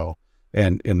as well.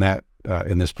 And in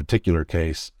this particular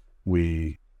case,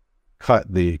 we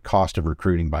cut the cost of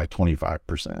recruiting by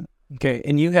 25%. Okay.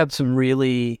 And you had some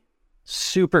really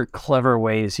super clever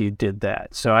ways you did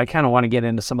that. So I kind of want to get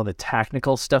into some of the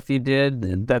technical stuff you did.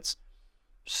 And that's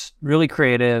really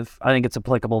creative. I think it's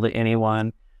applicable to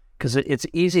anyone because it's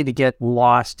easy to get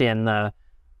lost in the,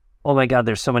 oh my God,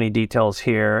 there's so many details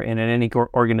here. And in any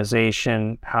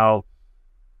organization, how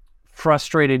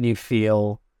frustrated you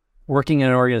feel working in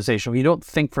an organization where you don't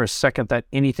think for a second that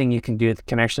anything you can do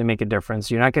can actually make a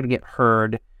difference. You're not going to get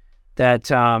heard, that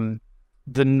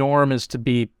the norm is to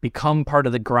become part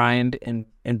of the grind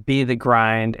and be the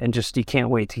grind, and just you can't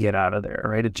wait to get out of there,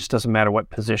 right? It just doesn't matter what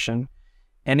position.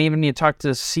 And even you talk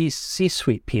to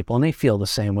C-suite people and they feel the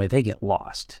same way, they get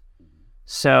lost.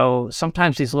 So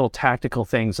sometimes these little tactical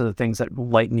things are the things that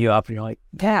lighten you up and you're like,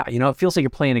 yeah, it feels like you're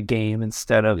playing a game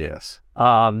instead of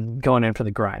going in for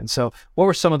the grind. So what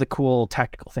were some of the cool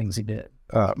tactical things you did?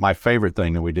 My favorite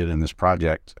thing that we did in this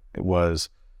project was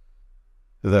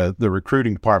the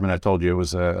recruiting department. I told you it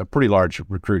was a pretty large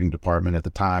recruiting department at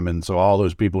the time. And so all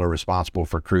those people are responsible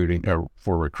for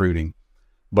recruiting,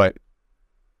 but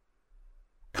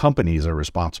companies are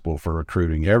responsible for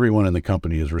recruiting. Everyone in the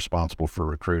company is responsible for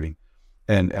recruiting.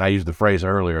 And I used the phrase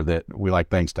earlier that we like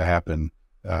things to happen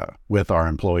with our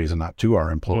employees and not to our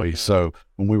employees. Mm-hmm. So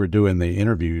when we were doing the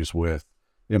interviews with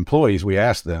employees, we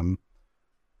asked them,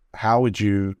 how would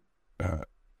you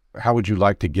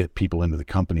like to get people into the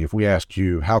company? If we asked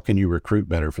you, how can you recruit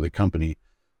better for the company?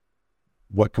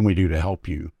 What can we do to help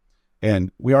you?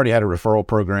 And we already had a referral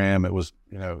program. It was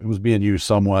being used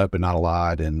somewhat, but not a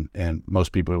lot. And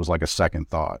most people, it was like a second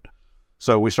thought.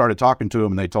 So we started talking to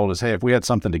them, and they told us, hey, if we had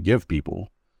something to give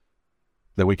people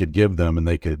that we could give them and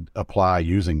they could apply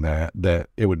using that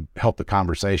it would help the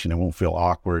conversation. It won't feel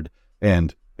awkward,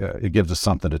 and it gives us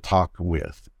something to talk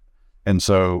with. And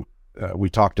so we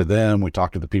talked to them, we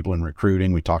talked to the people in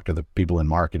recruiting, we talked to the people in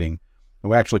marketing, and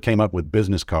we actually came up with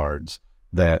business cards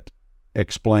that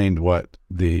explained what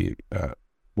the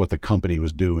company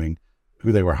was doing,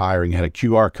 who they were hiring. It had a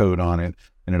QR code on it,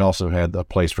 and it also had a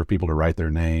place for people to write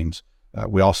their names.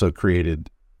 We also created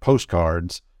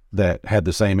postcards that had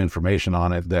the same information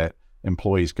on it, that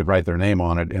employees could write their name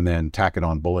on it and then tack it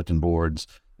on bulletin boards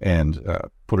and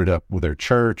put it up with their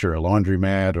church or a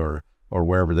laundromat or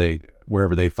wherever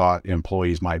they thought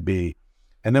employees might be.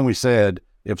 And then we said,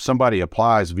 if somebody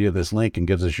applies via this link and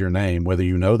gives us your name, whether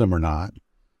you know them or not,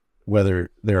 whether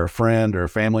they're a friend or a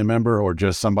family member or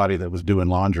just somebody that was doing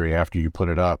laundry after you put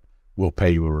it up, we'll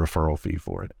pay you a referral fee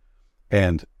for it.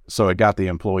 And so it got the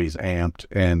employees amped,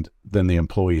 and then the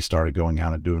employees started going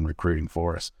out and doing recruiting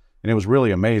for us. And it was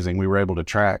really amazing. We were able to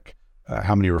track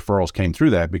how many referrals came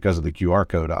through that because of the QR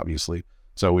code, obviously.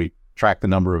 So we tracked the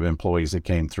number of employees that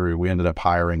came through. We ended up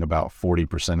hiring about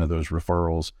 40% of those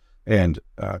referrals and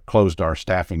closed our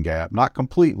staffing gap. Not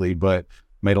completely, but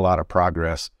made a lot of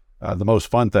progress. The most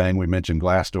fun thing, we mentioned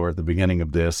Glassdoor at the beginning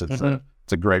of this. It's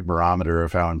a great barometer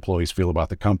of how employees feel about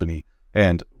the company.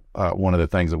 And one of the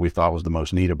things that we thought was the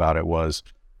most neat about it was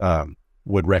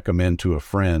would recommend to a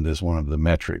friend as one of the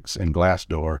metrics in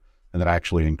Glassdoor, and that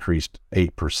actually increased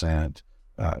 8%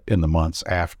 in the months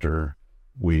after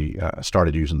we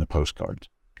started using the postcards.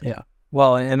 Yeah.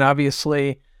 Well, and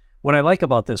obviously what I like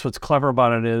about this, what's clever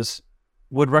about it is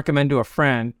would recommend to a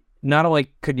friend. Not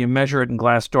only could you measure it in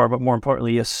Glassdoor, but more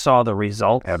importantly, you saw the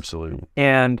result. Absolutely.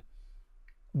 And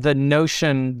the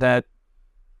notion that,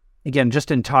 again, just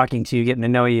in talking to you, getting to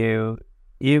know you,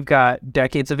 you've got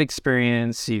decades of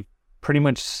experience. You've pretty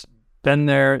much been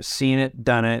there, seen it,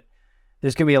 done it.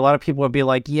 There's going to be a lot of people who will be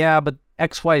like, yeah, but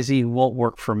XYZ won't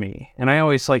work for me. And I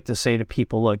always like to say to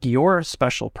people, look, you're a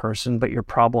special person, but your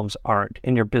problems aren't,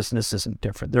 and your business isn't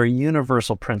different. There are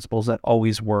universal principles that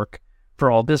always work for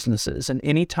all businesses. And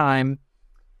anytime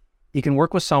you can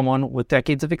work with someone with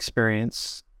decades of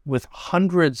experience, with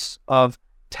hundreds of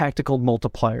tactical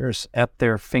multipliers at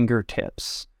their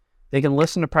fingertips, they can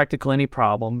listen to practically any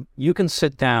problem. You can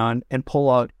sit down and pull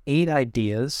out 8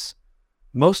 ideas.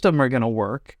 Most of them are going to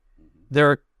work.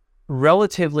 They're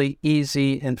relatively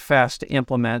easy and fast to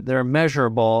implement. They're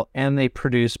measurable, and they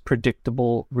produce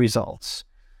predictable results.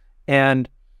 And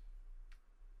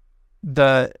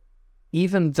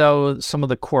even though some of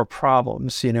the core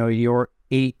problems, your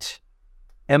 8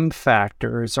 M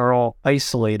factors are all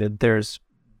isolated, there's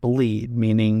bleed,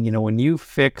 meaning, when you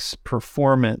fix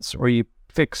performance or you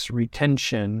fix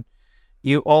retention,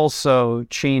 you also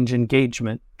change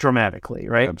engagement dramatically,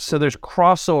 right? Absolutely. So there's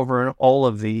crossover in all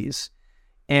of these.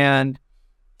 And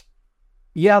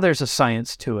yeah, there's a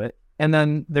science to it. And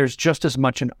then there's just as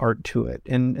much an art to it.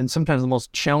 And sometimes the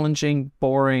most challenging,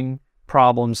 boring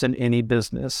problems in any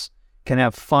business can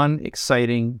have fun,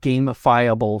 exciting,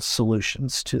 gamifiable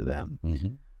solutions to them. Mm-hmm.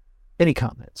 Any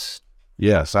comments?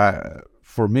 Yes.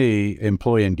 For me,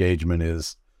 employee engagement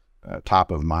is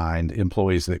top of mind.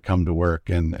 Employees that come to work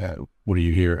and what do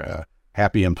you hear?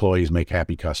 Happy employees make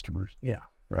happy customers. Yeah.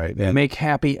 Right. And make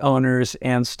happy owners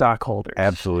and stockholders.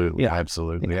 Absolutely. Yeah.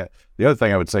 Absolutely. Yeah. The other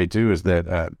thing I would say too is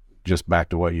that just back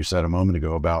to what you said a moment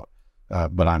ago about,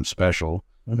 but I'm special.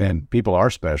 Mm-hmm. And people are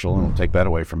special, and I don't take that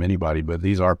away from anybody, but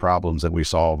these are problems that we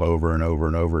solve over and over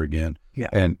and over again. Yeah.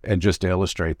 And just to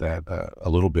illustrate that a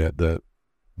little bit,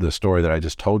 the story that I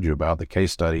just told you about, the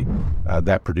case study,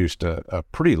 that produced a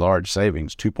pretty large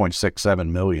savings, $2.67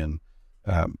 million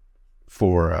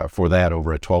for that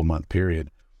over a 12-month period.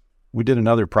 We did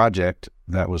another project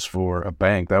that was for a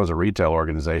bank. That was a retail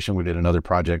organization. We did another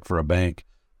project for a bank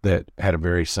that had a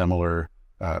very similar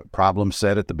problem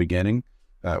set at the beginning.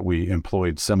 We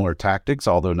employed similar tactics,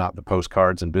 although not the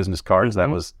postcards and business cards.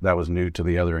 Mm-hmm. That was new to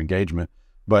the other engagement.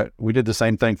 But we did the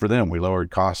same thing for them. We lowered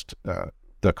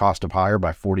the cost of hire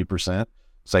by 40%,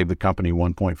 saved the company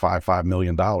 $1.55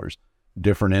 million.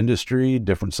 Different industry,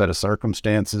 different set of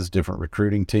circumstances, different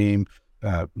recruiting team,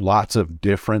 lots of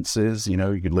differences.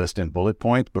 You could list in bullet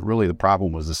points, but really the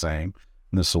problem was the same,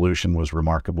 and the solution was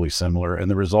remarkably similar, and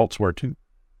the results were too.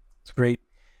 It's great.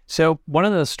 So one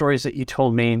of the stories that you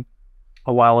told me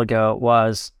a while ago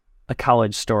was a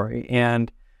college story.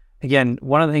 And again,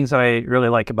 one of the things that I really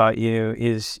like about you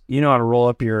is you know how to roll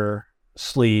up your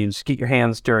sleeves, get your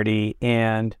hands dirty,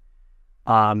 and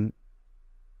you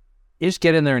just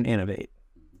get in there and innovate.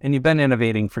 And you've been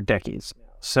innovating for decades.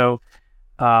 So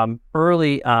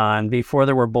early on, before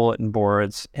there were bulletin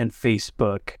boards and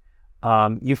Facebook,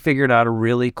 you figured out a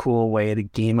really cool way to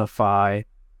gamify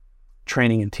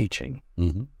training and teaching.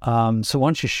 So why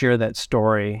don't you share that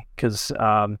story? Because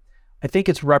I think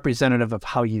it's representative of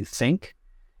how you think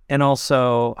and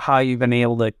also how you've been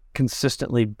able to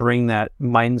consistently bring that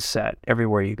mindset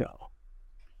everywhere you go.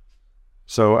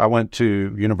 So I went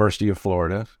to University of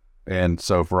Florida. And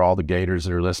so for all the Gators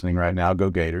that are listening right now, go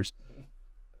Gators.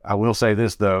 I will say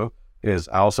this, though, is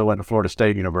I also went to Florida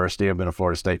State University. I've been a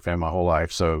Florida State fan my whole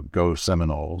life, so go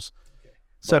Seminoles.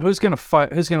 So who's going to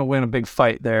fight? Who's going to win a big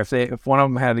fight there? If one of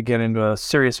them had to get into a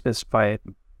serious fist fight,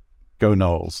 go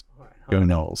Noles. Go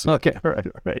Noles. Okay,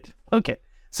 right. Okay,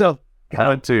 so I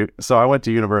went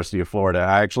to University of Florida.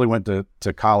 I actually went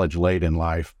to college late in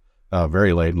life,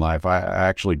 very late in life. I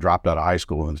actually dropped out of high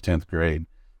school in the 10th grade,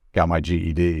 got my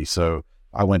GED. So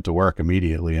I went to work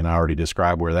immediately, and I already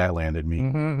described where that landed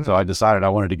me. So I decided I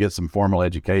wanted to get some formal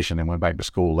education and went back to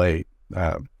school late,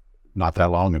 not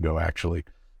that long ago, actually.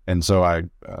 And so I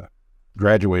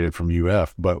graduated from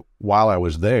UF. But while I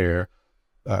was there,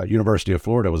 University of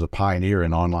Florida was a pioneer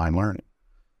in online learning.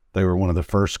 They were one of the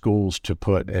first schools to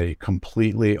put a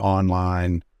completely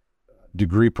online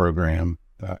degree program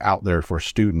out there for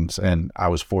students. And I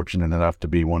was fortunate enough to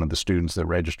be one of the students that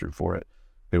registered for it.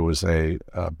 It was a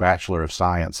Bachelor of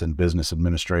Science in Business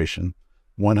Administration,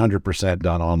 100%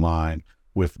 done online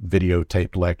with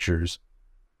videotaped lectures.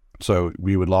 So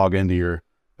we would log into your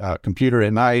computer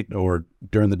at night or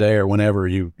during the day or whenever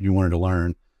you wanted to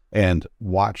learn and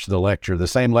watch the lecture, the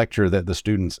same lecture that the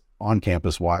students on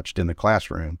campus watched in the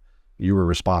classroom. You were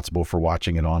responsible for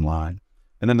watching it online.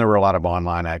 And then there were a lot of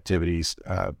online activities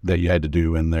that you had to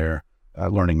do in their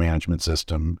learning management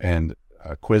system, and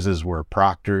quizzes were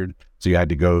proctored. So you had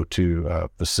to go to a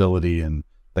facility and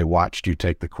they watched you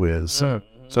take the quiz.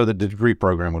 So the degree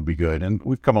program would be good. And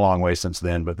we've come a long way since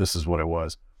then, but this is what it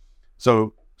was.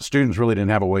 So students really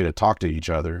didn't have a way to talk to each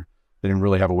other. They didn't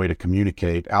really have a way to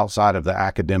communicate outside of the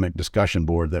academic discussion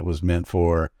board that was meant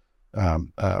for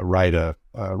write a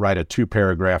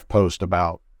 2-paragraph post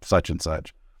about such and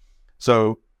such.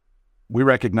 So we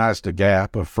recognized a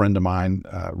gap. A friend of mine,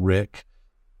 Rick,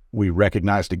 we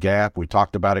recognized a gap. We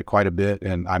talked about it quite a bit,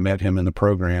 and I met him in the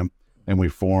program, and we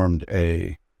formed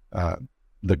the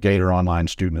Gator Online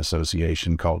Student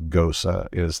Association, called GOSA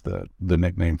is the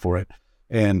nickname for it.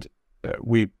 And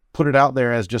we put it out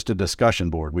there as just a discussion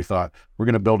board. We thought we're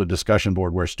going to build a discussion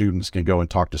board where students can go and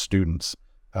talk to students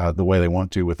the way they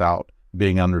want to without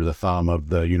being under the thumb of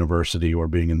the university or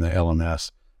being in the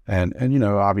LMS. And you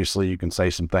know, obviously you can say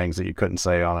some things that you couldn't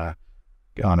say on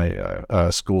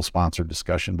a school-sponsored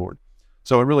discussion board.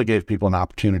 So it really gave people an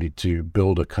opportunity to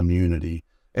build a community.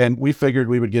 And we figured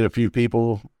we would get a few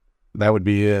people. That would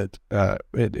be it.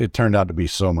 It turned out to be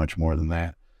so much more than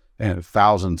that. And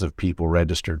thousands of people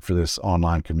registered for this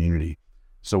online community.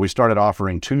 So we started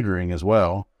offering tutoring as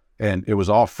well, and it was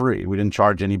all free. We didn't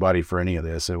charge anybody for any of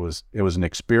this. It was an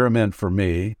experiment for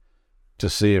me to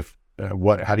see if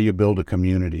how do you build a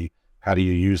community? How do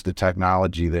you use the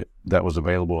technology that was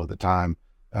available at the time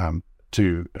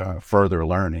to further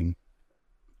learning?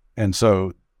 And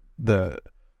so the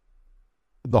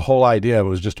whole idea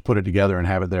was just to put it together and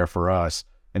have it there for us.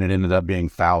 And it ended up being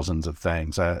thousands of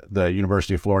things. The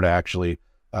University of Florida actually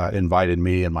invited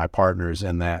me and my partners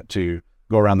in that to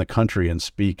go around the country and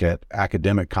speak at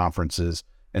academic conferences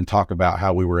and talk about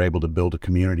how we were able to build a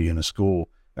community in a school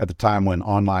at the time when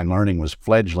online learning was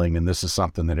fledgling, and this is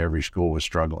something that every school was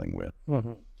struggling with.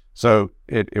 So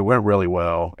it went really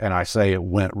well, and I say it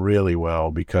went really well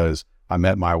because I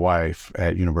met my wife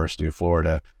at University of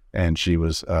Florida, and she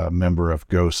was a member of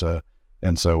GOSA.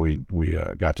 And so we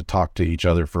got to talk to each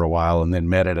other for a while, and then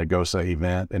met at a GOSA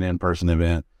event, an in-person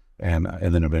event, and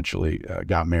then eventually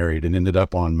got married and ended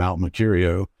up on Mount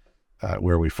Mercurio,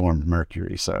 where we formed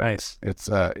Mercury. So nice.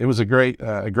 It was a great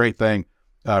thing.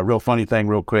 Real funny thing,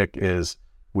 real quick, is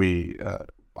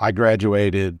I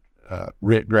graduated,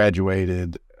 Rick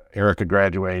graduated, Erica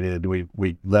graduated.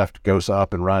 We left GOSA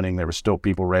up and running. There were still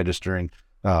people registering.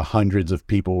 Hundreds of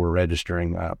people were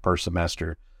registering per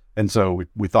semester. And so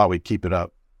we thought we'd keep it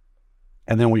up.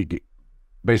 And then we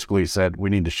basically said, we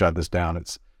need to shut this down.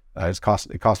 It costs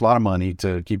a lot of money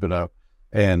to keep it up.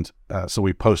 And so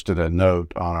we posted a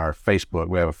note on our Facebook.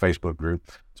 We have a Facebook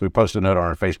group. So we posted a note on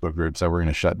our Facebook group, said we're going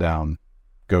to shut down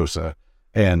GOSA.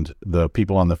 And the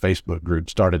people on the Facebook group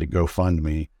started a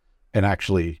GoFundMe and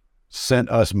actually sent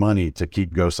us money to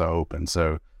keep GOSA open.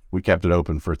 So we kept it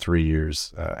open for 3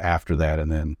 years after that. And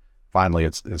then finally,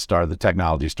 the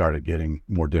technology started getting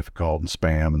more difficult and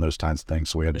spam and those kinds of things.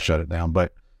 So we had to shut it down.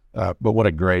 But what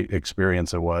a great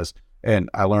experience it was. And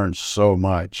I learned so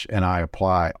much, and I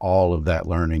apply all of that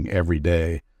learning every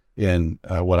day in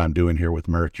what I'm doing here with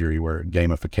Mercury, where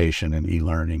gamification and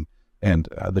e-learning and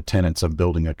the tenets of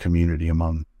building a community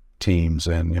among teams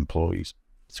and employees.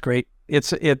 It's great.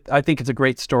 I think it's a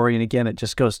great story. And again, it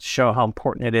just goes to show how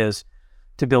important it is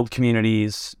to build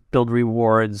communities, build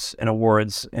rewards and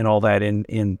awards and all that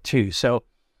in too. So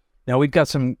now we've got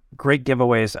some great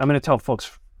giveaways. I'm going to tell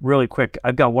folks really quick.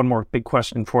 I've got one more big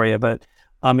question for you, but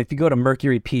if you go to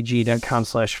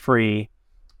mercurypg.com/free,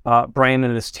 Brian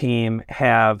and his team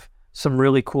have some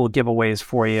really cool giveaways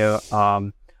for you.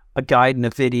 A guide and a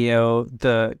video,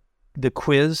 the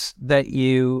quiz that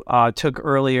you took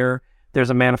earlier. There's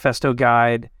a manifesto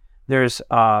guide. There's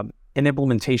an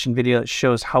implementation video that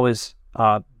shows how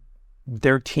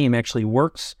their team actually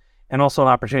works, and also an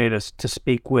opportunity to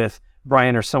speak with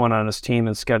Brian or someone on his team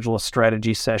and schedule a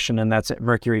strategy session, and that's at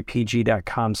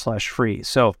mercurypg.com/free.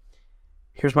 So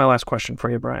here's my last question for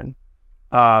you, Brian.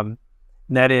 And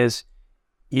that is,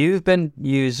 you've been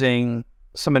using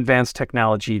some advanced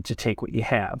technology to take what you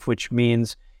have, which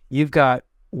means you've got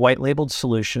white labeled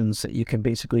solutions that you can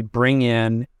basically bring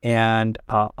in and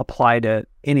apply to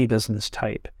any business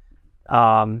type.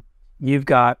 You've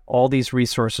got all these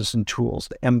resources and tools,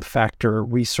 the M-Factor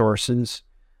resources,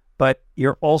 but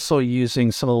you're also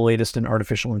using some of the latest in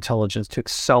artificial intelligence to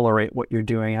accelerate what you're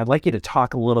doing. I'd like you to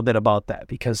talk a little bit about that,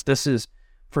 because this is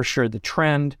for sure the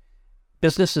trend.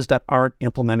 Businesses that aren't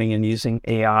implementing and using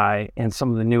AI and some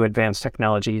of the new advanced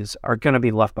technologies are going to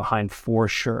be left behind for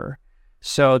sure.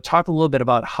 So talk a little bit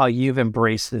about how you've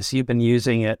embraced this. You've been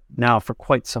using it now for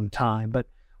quite some time, but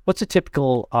what's a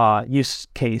typical use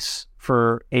case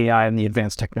for AI and the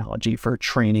advanced technology for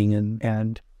training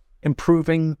and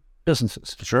improving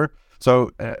businesses? Sure.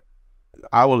 So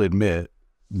I will admit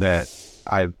that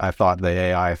I thought the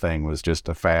AI thing was just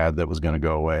a fad that was going to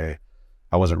go away.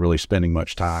 I wasn't really spending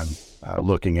much time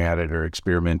looking at it or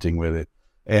experimenting with it.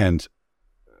 And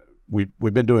we've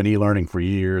been doing e-learning for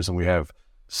years, and we have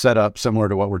set up similar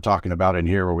to what we're talking about in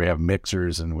here, where we have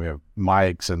mixers and we have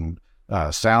mics and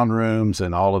sound rooms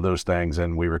and all of those things,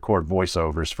 and we record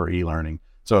voiceovers for e-learning.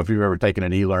 So if you've ever taken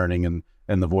an e-learning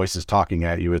and the voice is talking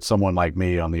at you, it's someone like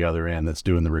me on the other end that's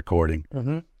doing the recording.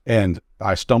 Mm-hmm. And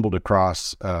I stumbled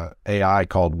across AI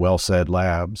called WellSaid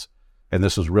Labs, and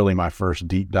this was really my first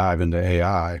deep dive into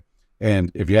AI.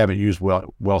 And if you haven't used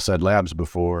WellSaid Labs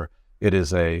before, it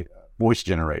is a voice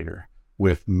generator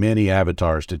with many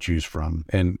avatars to choose from,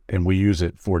 and we use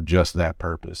it for just that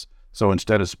purpose. So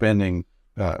instead of spending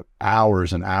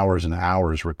hours and hours and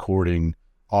hours recording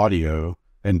audio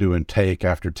and doing take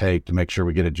after take to make sure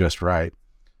we get it just right,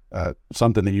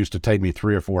 something that used to take me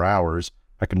 3 or 4 hours,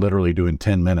 I can literally do in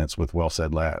 10 minutes with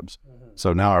WellSaid Labs. Mm-hmm.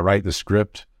 So now I write the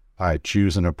script, I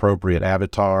choose an appropriate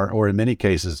avatar, or in many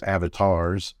cases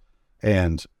avatars,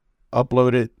 and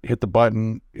upload it, hit the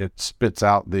button, it spits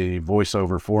out the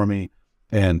voiceover for me,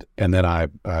 and then I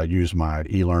use my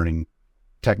e-learning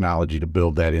technology to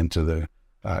build that into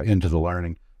the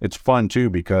learning. It's fun too,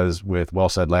 because with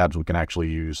WellSaid Labs, we can actually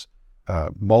use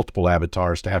multiple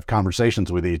avatars to have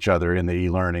conversations with each other in the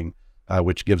e-learning,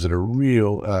 which gives it a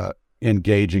real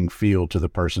engaging feel to the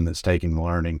person that's taking the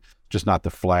learning, just not the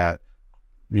flat,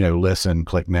 listen,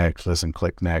 click next, listen,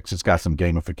 click next. It's got some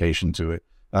gamification to it,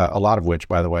 a lot of which,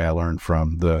 by the way, I learned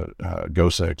from the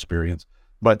GOSA experience.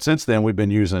 But since then, we've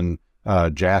been using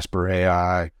Jasper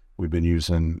AI, we've been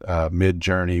using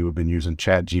Midjourney, we've been using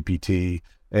ChatGPT,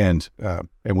 and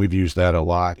we've used that a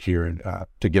lot here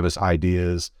to give us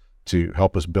ideas, to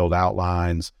help us build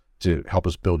outlines, to help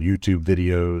us build YouTube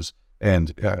videos.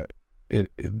 And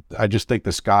I just think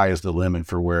the sky is the limit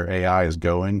for where AI is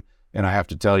going. And I have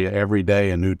to tell you, every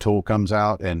day a new tool comes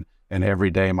out, and every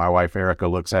day my wife Erica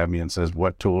looks at me and says,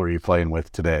 "What tool are you playing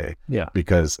with today?" Yeah.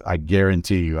 Because I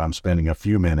guarantee you I'm spending a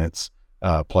few minutes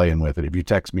playing with it. If you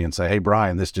text me and say, "Hey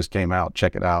Brian, this just came out,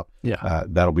 check it out,"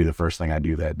 that'll be the first thing I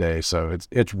do that day. So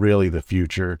it's really the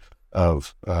future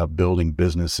of building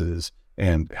businesses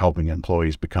and helping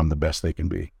employees become the best they can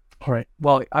be. All right.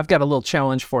 Well, I've got a little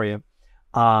challenge for you,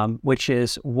 which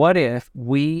is, what if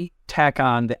we tack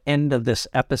on the end of this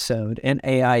episode an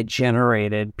AI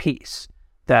generated piece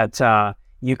that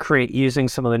you create using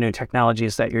some of the new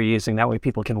technologies that you're using? That way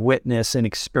people can witness and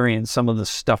experience some of the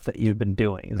stuff that you've been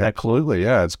doing. Is that cool? Absolutely.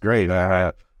 Yeah, it's great.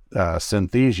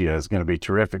 Synthesia is going to be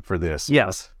terrific for this.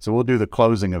 Yes. So we'll do the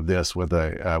closing of this with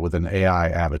an AI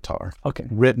avatar. Okay.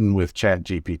 Written with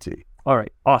ChatGPT. All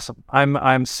right. Awesome.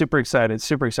 I'm super excited.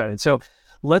 Super excited. So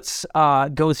let's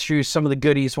go through some of the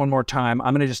goodies one more time.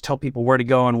 I'm going to just tell people where to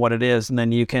go and what it is, and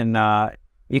then you can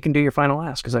do your final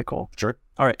ask. Is that cool? Sure.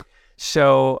 All right.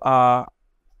 So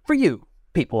for you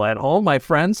people at home, my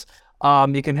friends,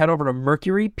 you can head over to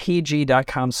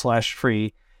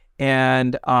mercurypg.com/free.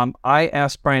 And I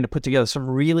asked Brian to put together some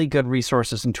really good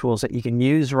resources and tools that you can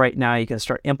use right now. You can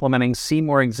start implementing, see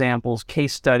more examples,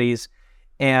 case studies,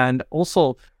 and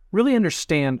also really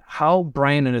understand how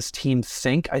Brian and his team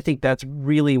think. I think that's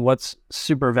really what's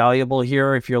super valuable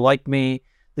here. If you're like me,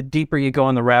 the deeper you go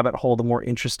in the rabbit hole, the more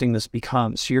interesting this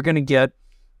becomes. So you're going to get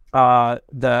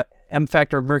the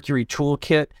M-Factor Mercury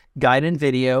Toolkit guide and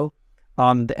video,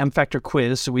 the M-Factor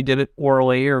quiz. So we did it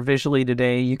orally or visually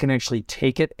today. You can actually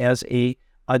take it as a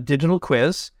digital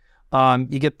quiz. You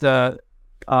get the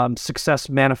Success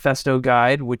Manifesto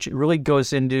guide, which really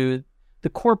goes into the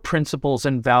core principles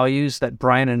and values that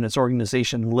Brian and his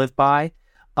organization live by.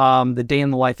 The Day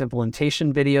in the Life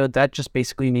implementation video, that just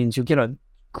basically means you get a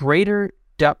greater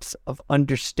depth of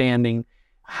understanding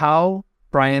how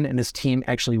Brian and his team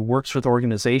actually works with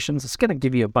organizations. It's going to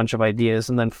give you a bunch of ideas.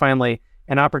 And then finally,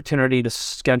 an opportunity to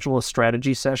schedule a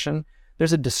strategy session.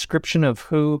 There's a description of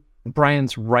who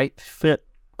Brian's right fit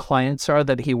clients are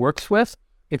that he works with.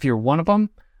 If you're one of them,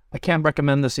 I can't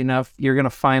recommend this enough. You're going to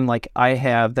find, like I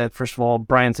have, that first of all,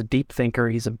 Brian's a deep thinker.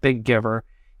 He's a big giver.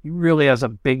 He really has a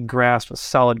big grasp, a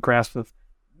solid grasp of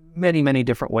many, many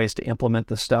different ways to implement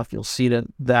this stuff. You'll see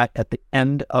that at the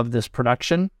end of this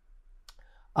production.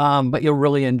 But you'll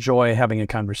really enjoy having a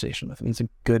conversation with him. He's a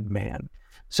good man.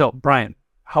 So, Brian,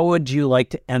 how would you like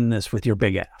to end this with your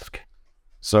big ask?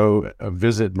 So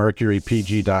visit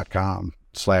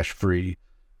mercurypg.com/free.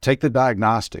 Take the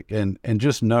diagnostic and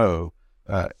just know,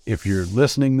 if you're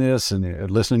listening to this and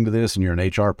you're an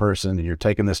HR person and you're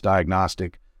taking this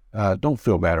diagnostic, don't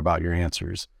feel bad about your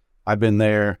answers. I've been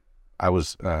there. I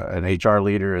was an HR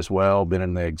leader as well, been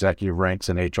in the executive ranks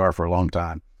in HR for a long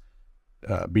time.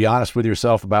 Be honest with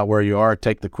yourself about where you are.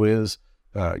 Take the quiz.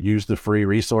 Use the free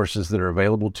resources that are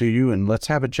available to you, and let's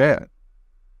have a chat.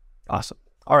 Awesome.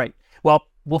 All right. Well,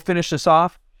 we'll finish this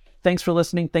off. Thanks for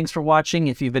listening. Thanks for watching.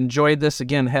 If you've enjoyed this,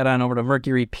 again, head on over to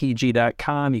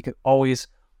mercurypg.com. You could always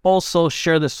also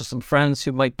share this with some friends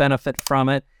who might benefit from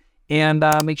it. And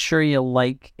make sure you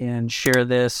like and share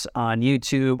this on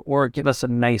YouTube or give us a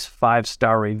nice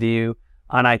 5-star review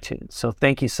on iTunes. So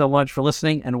thank you so much for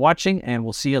listening and watching, and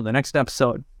we'll see you in the next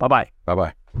episode. Bye-bye.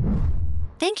 Bye-bye.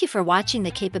 Thank you for watching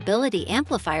the Capability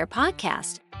Amplifier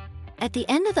podcast. At the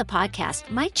end of the podcast,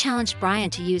 Mike challenged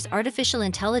Brian to use artificial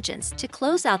intelligence to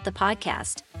close out the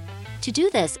podcast. To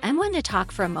do this, I'm going to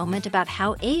talk for a moment about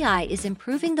how AI is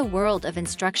improving the world of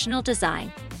instructional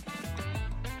design.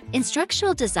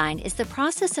 Instructional design is the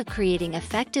process of creating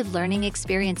effective learning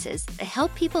experiences that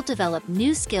help people develop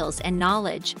new skills and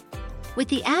knowledge. With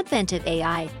the advent of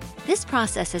AI, this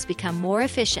process has become more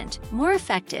efficient, more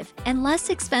effective, and less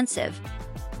expensive.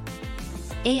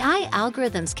 AI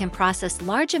algorithms can process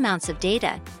large amounts of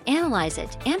data, analyze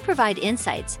it, and provide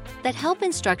insights that help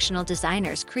instructional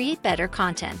designers create better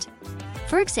content.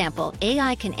 For example,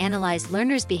 AI can analyze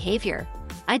learners' behavior,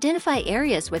 identify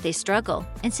areas where they struggle,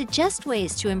 and suggest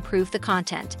ways to improve the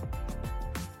content.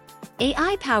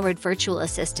 AI-powered virtual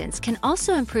assistants can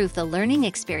also improve the learning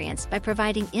experience by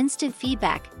providing instant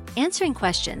feedback, answering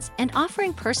questions, and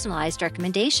offering personalized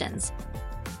recommendations.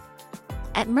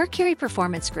 At Mercury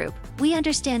Performance Group, we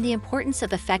understand the importance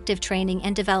of effective training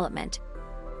and development.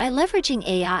 By leveraging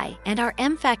AI and our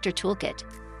M-Factor Toolkit,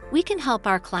 we can help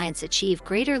our clients achieve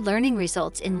greater learning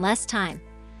results in less time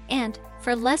and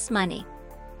for less money.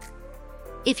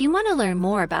 If you want to learn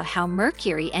more about how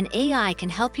Mercury and AI can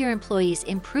help your employees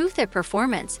improve their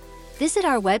performance, visit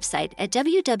our website at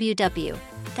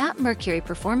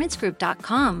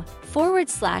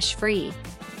www.mercuryperformancegroup.com/free.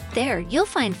 There, you'll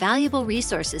find valuable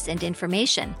resources and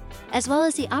information, as well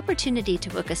as the opportunity to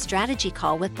book a strategy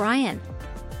call with Brian.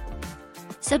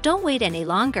 So don't wait any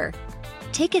longer.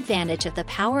 Take advantage of the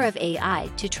power of AI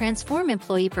to transform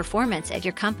employee performance at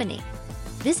your company.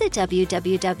 Visit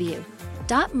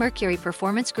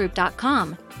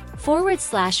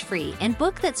www.mercuryperformancegroup.com/free and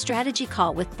book that strategy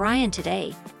call with Brian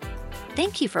today.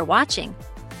 Thank you for watching.